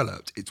been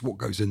developed, it's what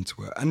goes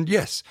into it. And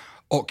yes,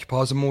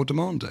 occupiers are more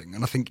demanding.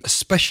 And I think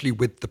especially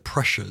with the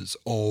pressures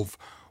of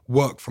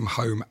work from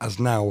home as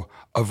now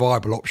a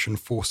viable option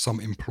for some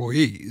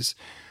employees,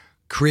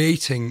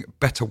 creating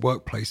better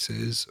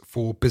workplaces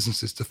for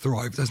businesses to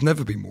thrive has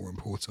never been more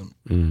important.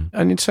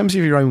 And in terms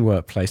of your own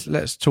workplace,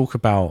 let's talk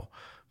about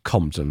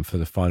Compton for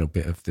the final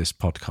bit of this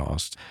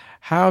podcast.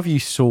 How have you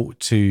sought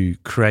to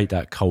create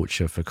that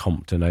culture for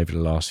Compton over the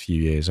last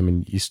few years? I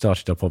mean, you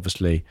started up,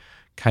 obviously,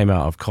 came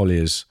out of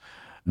Collier's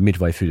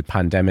midway through the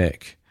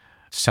pandemic,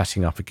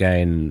 setting up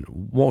again.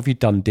 What have you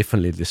done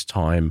differently this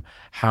time?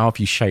 How have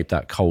you shaped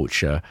that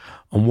culture?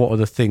 And what are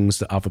the things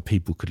that other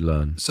people could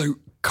learn? So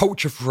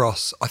culture for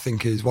us, I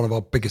think, is one of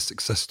our biggest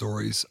success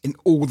stories. In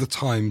all the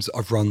times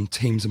I've run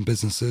teams and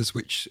businesses,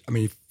 which, I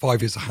mean,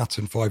 5 years at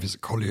Hatton, 5 years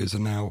at Collier's,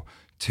 and now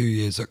 2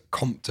 years at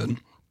Compton,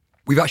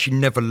 we've actually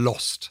never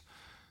lost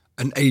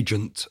an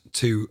agent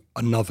to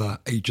another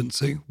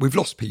agency. We've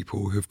lost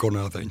people who've gone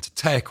either into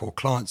tech or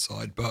client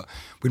side, but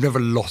we've never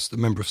lost a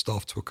member of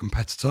staff to a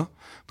competitor,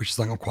 which is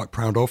something I'm quite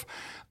proud of.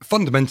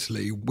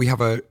 Fundamentally, we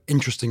have an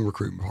interesting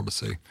recruitment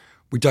policy.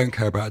 We don't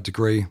care about a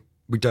degree.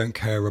 We don't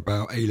care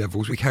about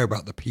A-levels. We care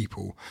about the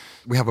people.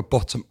 We have a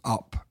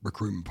bottom-up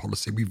recruitment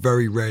policy. We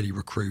very rarely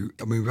recruit,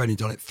 and we've only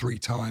done it 3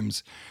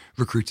 times,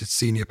 recruited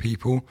senior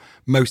people.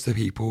 Most of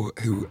the people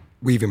who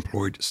we've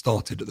employed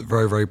started at the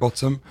very, very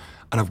bottom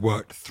and have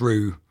worked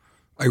through,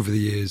 over the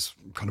years,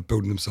 kind of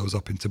building themselves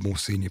up into more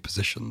senior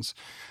positions.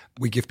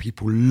 We give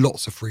people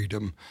lots of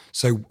freedom.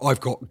 So I've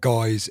got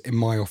guys in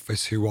my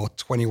office who are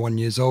 21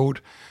 years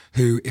old,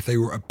 who, if they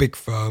were a big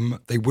firm,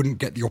 they wouldn't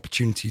get the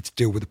opportunity to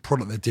deal with the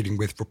product they're dealing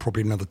with for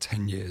probably another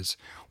 10 years.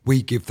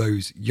 We give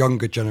those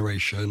younger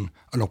generation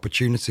an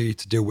opportunity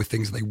to deal with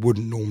things that they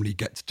wouldn't normally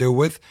get to deal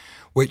with,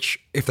 which,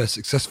 if they're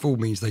successful,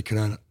 means they can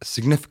earn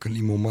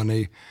significantly more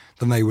money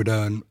than they would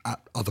earn at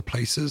other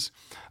places.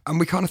 And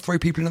we kind of throw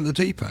people in at the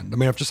deep end. I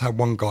mean, I've just had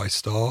one guy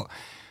start.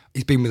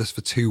 He's been with us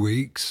for 2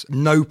 weeks,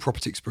 no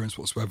property experience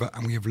whatsoever,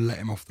 and we have let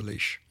him off the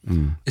leash.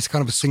 It's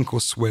kind of a sink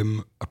or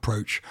swim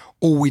approach.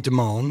 All we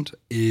demand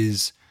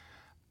is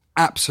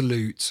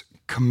absolute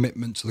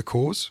commitment to the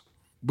cause.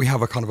 we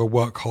have a kind of a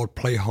work hard,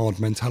 play hard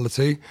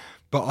mentality.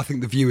 But I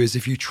think the view is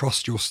if you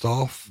trust your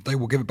staff, they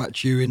will give it back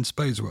to you in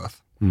spades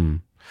worth.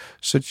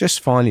 So just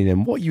finally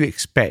then, what are you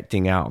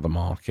expecting out of the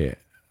market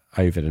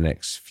over the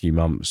next few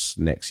months,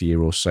 next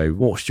year or so?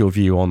 What's your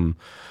view on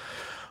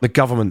the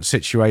government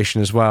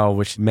situation as well,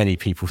 which many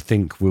people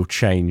think will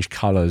change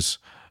colours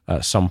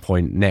at some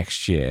point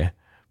next year,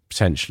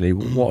 potentially?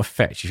 What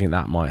effect do you think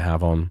that might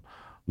have on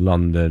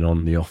London,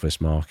 on the office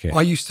market?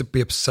 I used to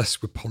be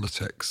obsessed with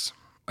politics.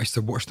 I used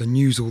to watch the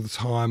news all the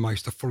time. I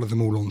used to follow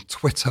them all on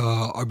Twitter.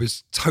 I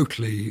was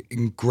totally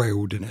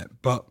engrailed in it,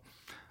 but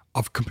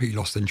I've completely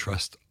lost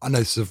interest. I know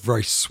this is a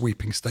very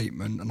sweeping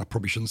statement and I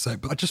probably shouldn't say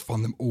it, but I just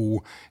find them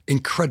all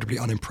incredibly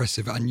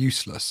unimpressive and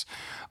useless.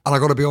 And I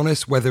got to be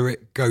honest, whether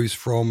it goes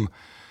from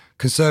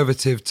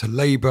Conservative to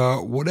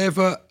Labour,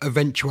 whatever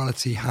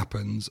eventuality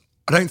happens,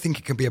 I don't think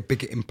it can be a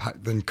bigger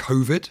impact than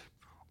COVID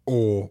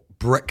or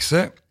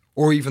Brexit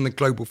or even the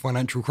global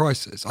financial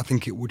crisis. I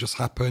think it will just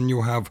happen.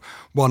 You'll have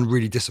one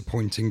really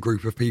disappointing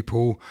group of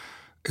people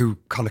who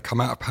kind of come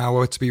out of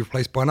power to be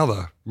replaced by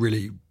another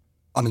really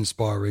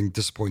uninspiring,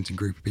 disappointing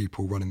group of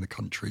people running the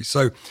country.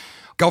 So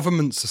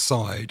governments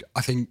aside,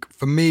 I think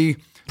for me,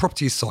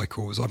 property is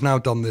cycles. I've now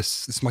done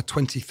this is my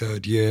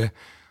 23rd year.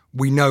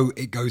 We know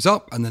it goes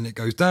up and then it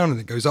goes down and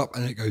it goes up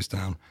and it goes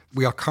down.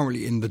 We are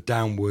currently in the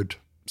downward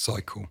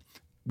cycle.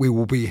 We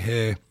will be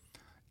here,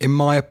 in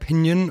my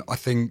opinion, I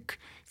think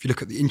if you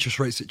look at the interest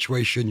rate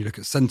situation, you look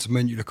at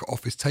sentiment, you look at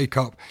office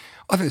take-up,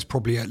 I think it's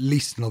probably at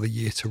least another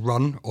year to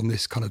run on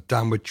this kind of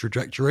downward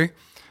trajectory.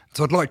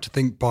 So I'd like to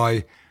think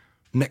by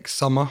next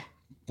summer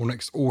or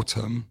next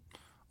autumn,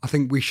 I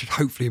think we should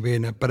hopefully be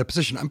in a better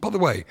position. And by the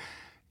way,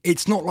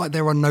 it's not like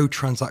there are no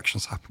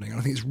transactions happening. And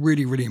I think it's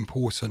really, really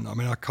important. I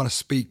mean, I kind of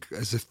speak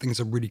as if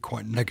things are really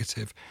quite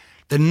negative.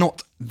 They're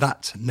not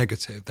that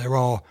negative. There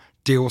are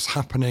deals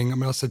happening. I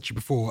mean, I said to you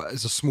before,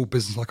 as a small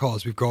business like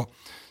ours, we've got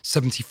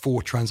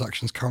 74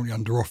 transactions currently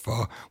under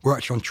offer. We're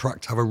actually on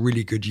track to have a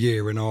really good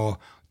year in our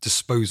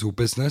disposal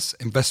business.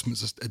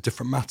 Investments is a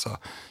different matter.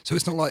 So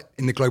it's not like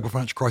in the global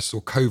financial crisis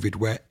or COVID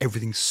where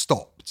everything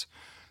stopped.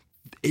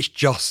 It's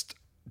just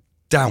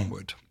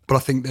downward. But I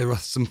think there are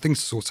some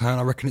things to sort out, and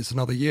I reckon it's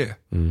another year.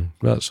 Well,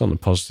 that's on the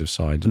positive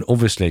side. And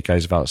obviously it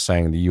goes without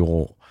saying that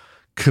you're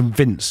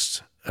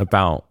convinced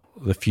about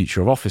the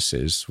future of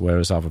offices,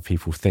 whereas other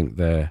people think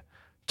they're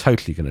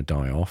totally going to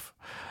die off.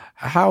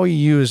 How are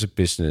you as a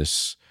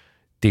business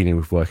dealing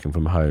with working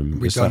from home?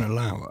 We don't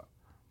allow it.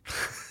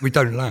 We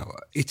don't allow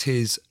it. It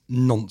is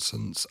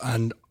nonsense.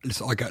 And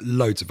listen, I get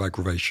loads of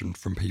aggravation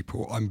from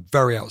people. I'm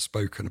very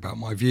outspoken about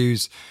my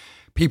views.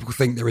 People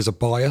think there is a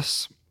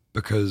bias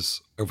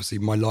because obviously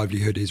my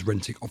livelihood is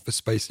renting office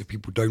space. If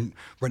people don't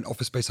rent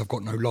office space, I've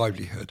got no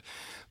livelihood.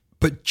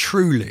 But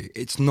truly,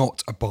 it's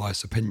not a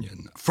biased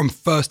opinion. From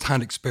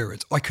first-hand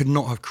experience, I could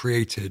not have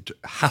created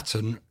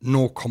Hatton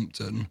nor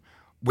Compton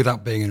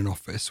without being in an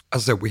office.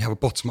 As I said, we have a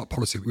bottom-up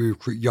policy. We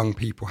recruit young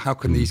people. How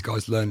can these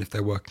guys learn if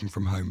they're working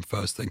from home,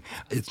 first thing?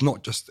 It's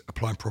not just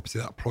applying property,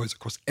 that applies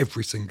across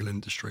every single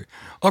industry.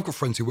 I've got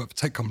friends who work for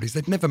tech companies.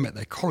 They've never met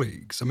their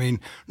colleagues. I mean,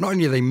 not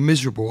only are they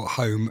miserable at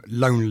home,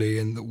 lonely,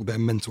 and all their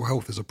mental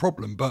health is a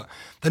problem, but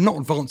they're not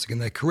advancing in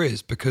their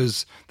careers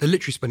because they're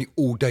literally spending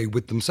all day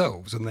with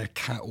themselves and their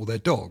cat or their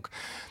dog.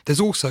 There's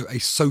also a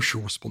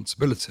social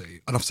responsibility.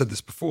 And I've said this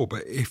before,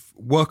 but if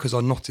workers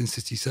are not in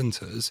city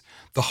centres,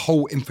 the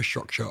whole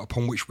infrastructure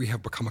upon which we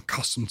have become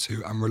accustomed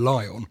to and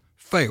rely on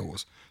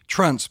fails.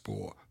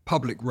 Transport,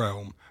 public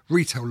realm,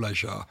 retail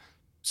leisure,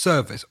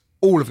 service,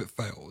 all of it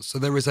fails. So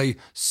there is a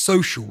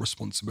social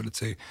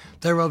responsibility.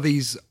 There are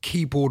these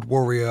keyboard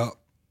warrior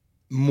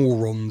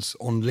morons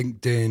on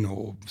LinkedIn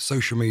or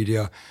social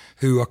media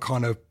who are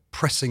kind of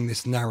pressing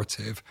this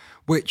narrative,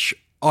 which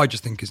I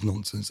just think is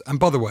nonsense.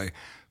 And by the way,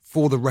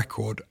 for the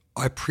record,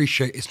 I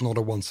appreciate it's not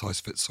a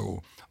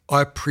one-size-fits-all.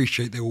 I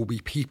appreciate there will be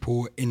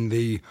people in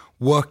the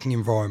working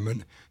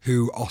environment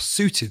who are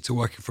suited to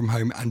working from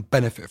home and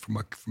benefit from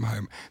working from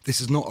home.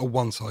 This is not a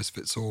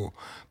one-size-fits-all.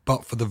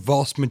 But for the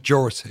vast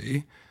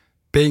majority,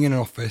 being in an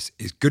office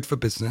is good for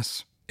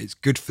business, it's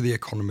good for the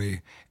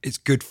economy, it's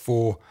good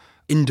for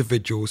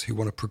individuals who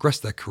want to progress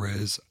their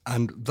careers,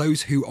 and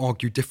those who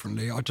argue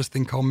differently, I just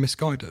think are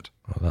misguided.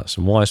 Well, that's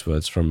some wise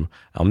words from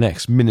our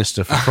next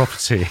Minister for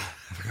Property.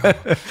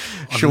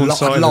 Shaun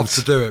Simons. I'd love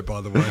to do it,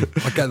 by the way.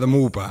 I'd get them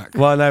all back.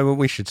 Well, no,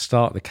 we should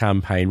start the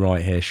campaign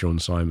right here, Shaun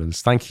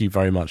Simons. Thank you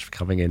very much for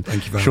coming in.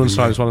 Thank you very Shaun much.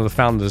 Simons, one of the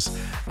founders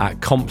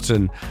at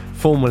Compton,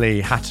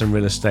 formerly Hatton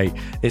Real Estate.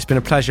 It's been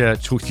a pleasure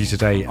talking to you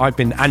today. I've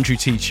been Andrew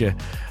Teacher,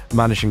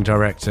 Managing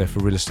Director for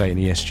Real Estate and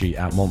ESG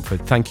at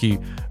Montfort. Thank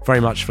you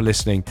very much for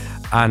listening,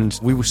 and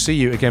we will see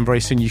you again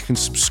very soon. You can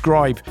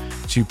subscribe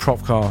to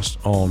Propcast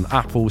on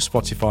Apple,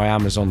 Spotify,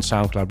 Amazon,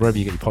 SoundCloud, wherever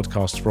you get your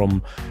podcasts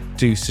from.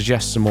 Do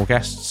suggest some more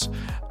guests,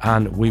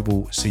 and we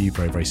will see you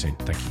very, very soon.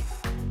 Thank you.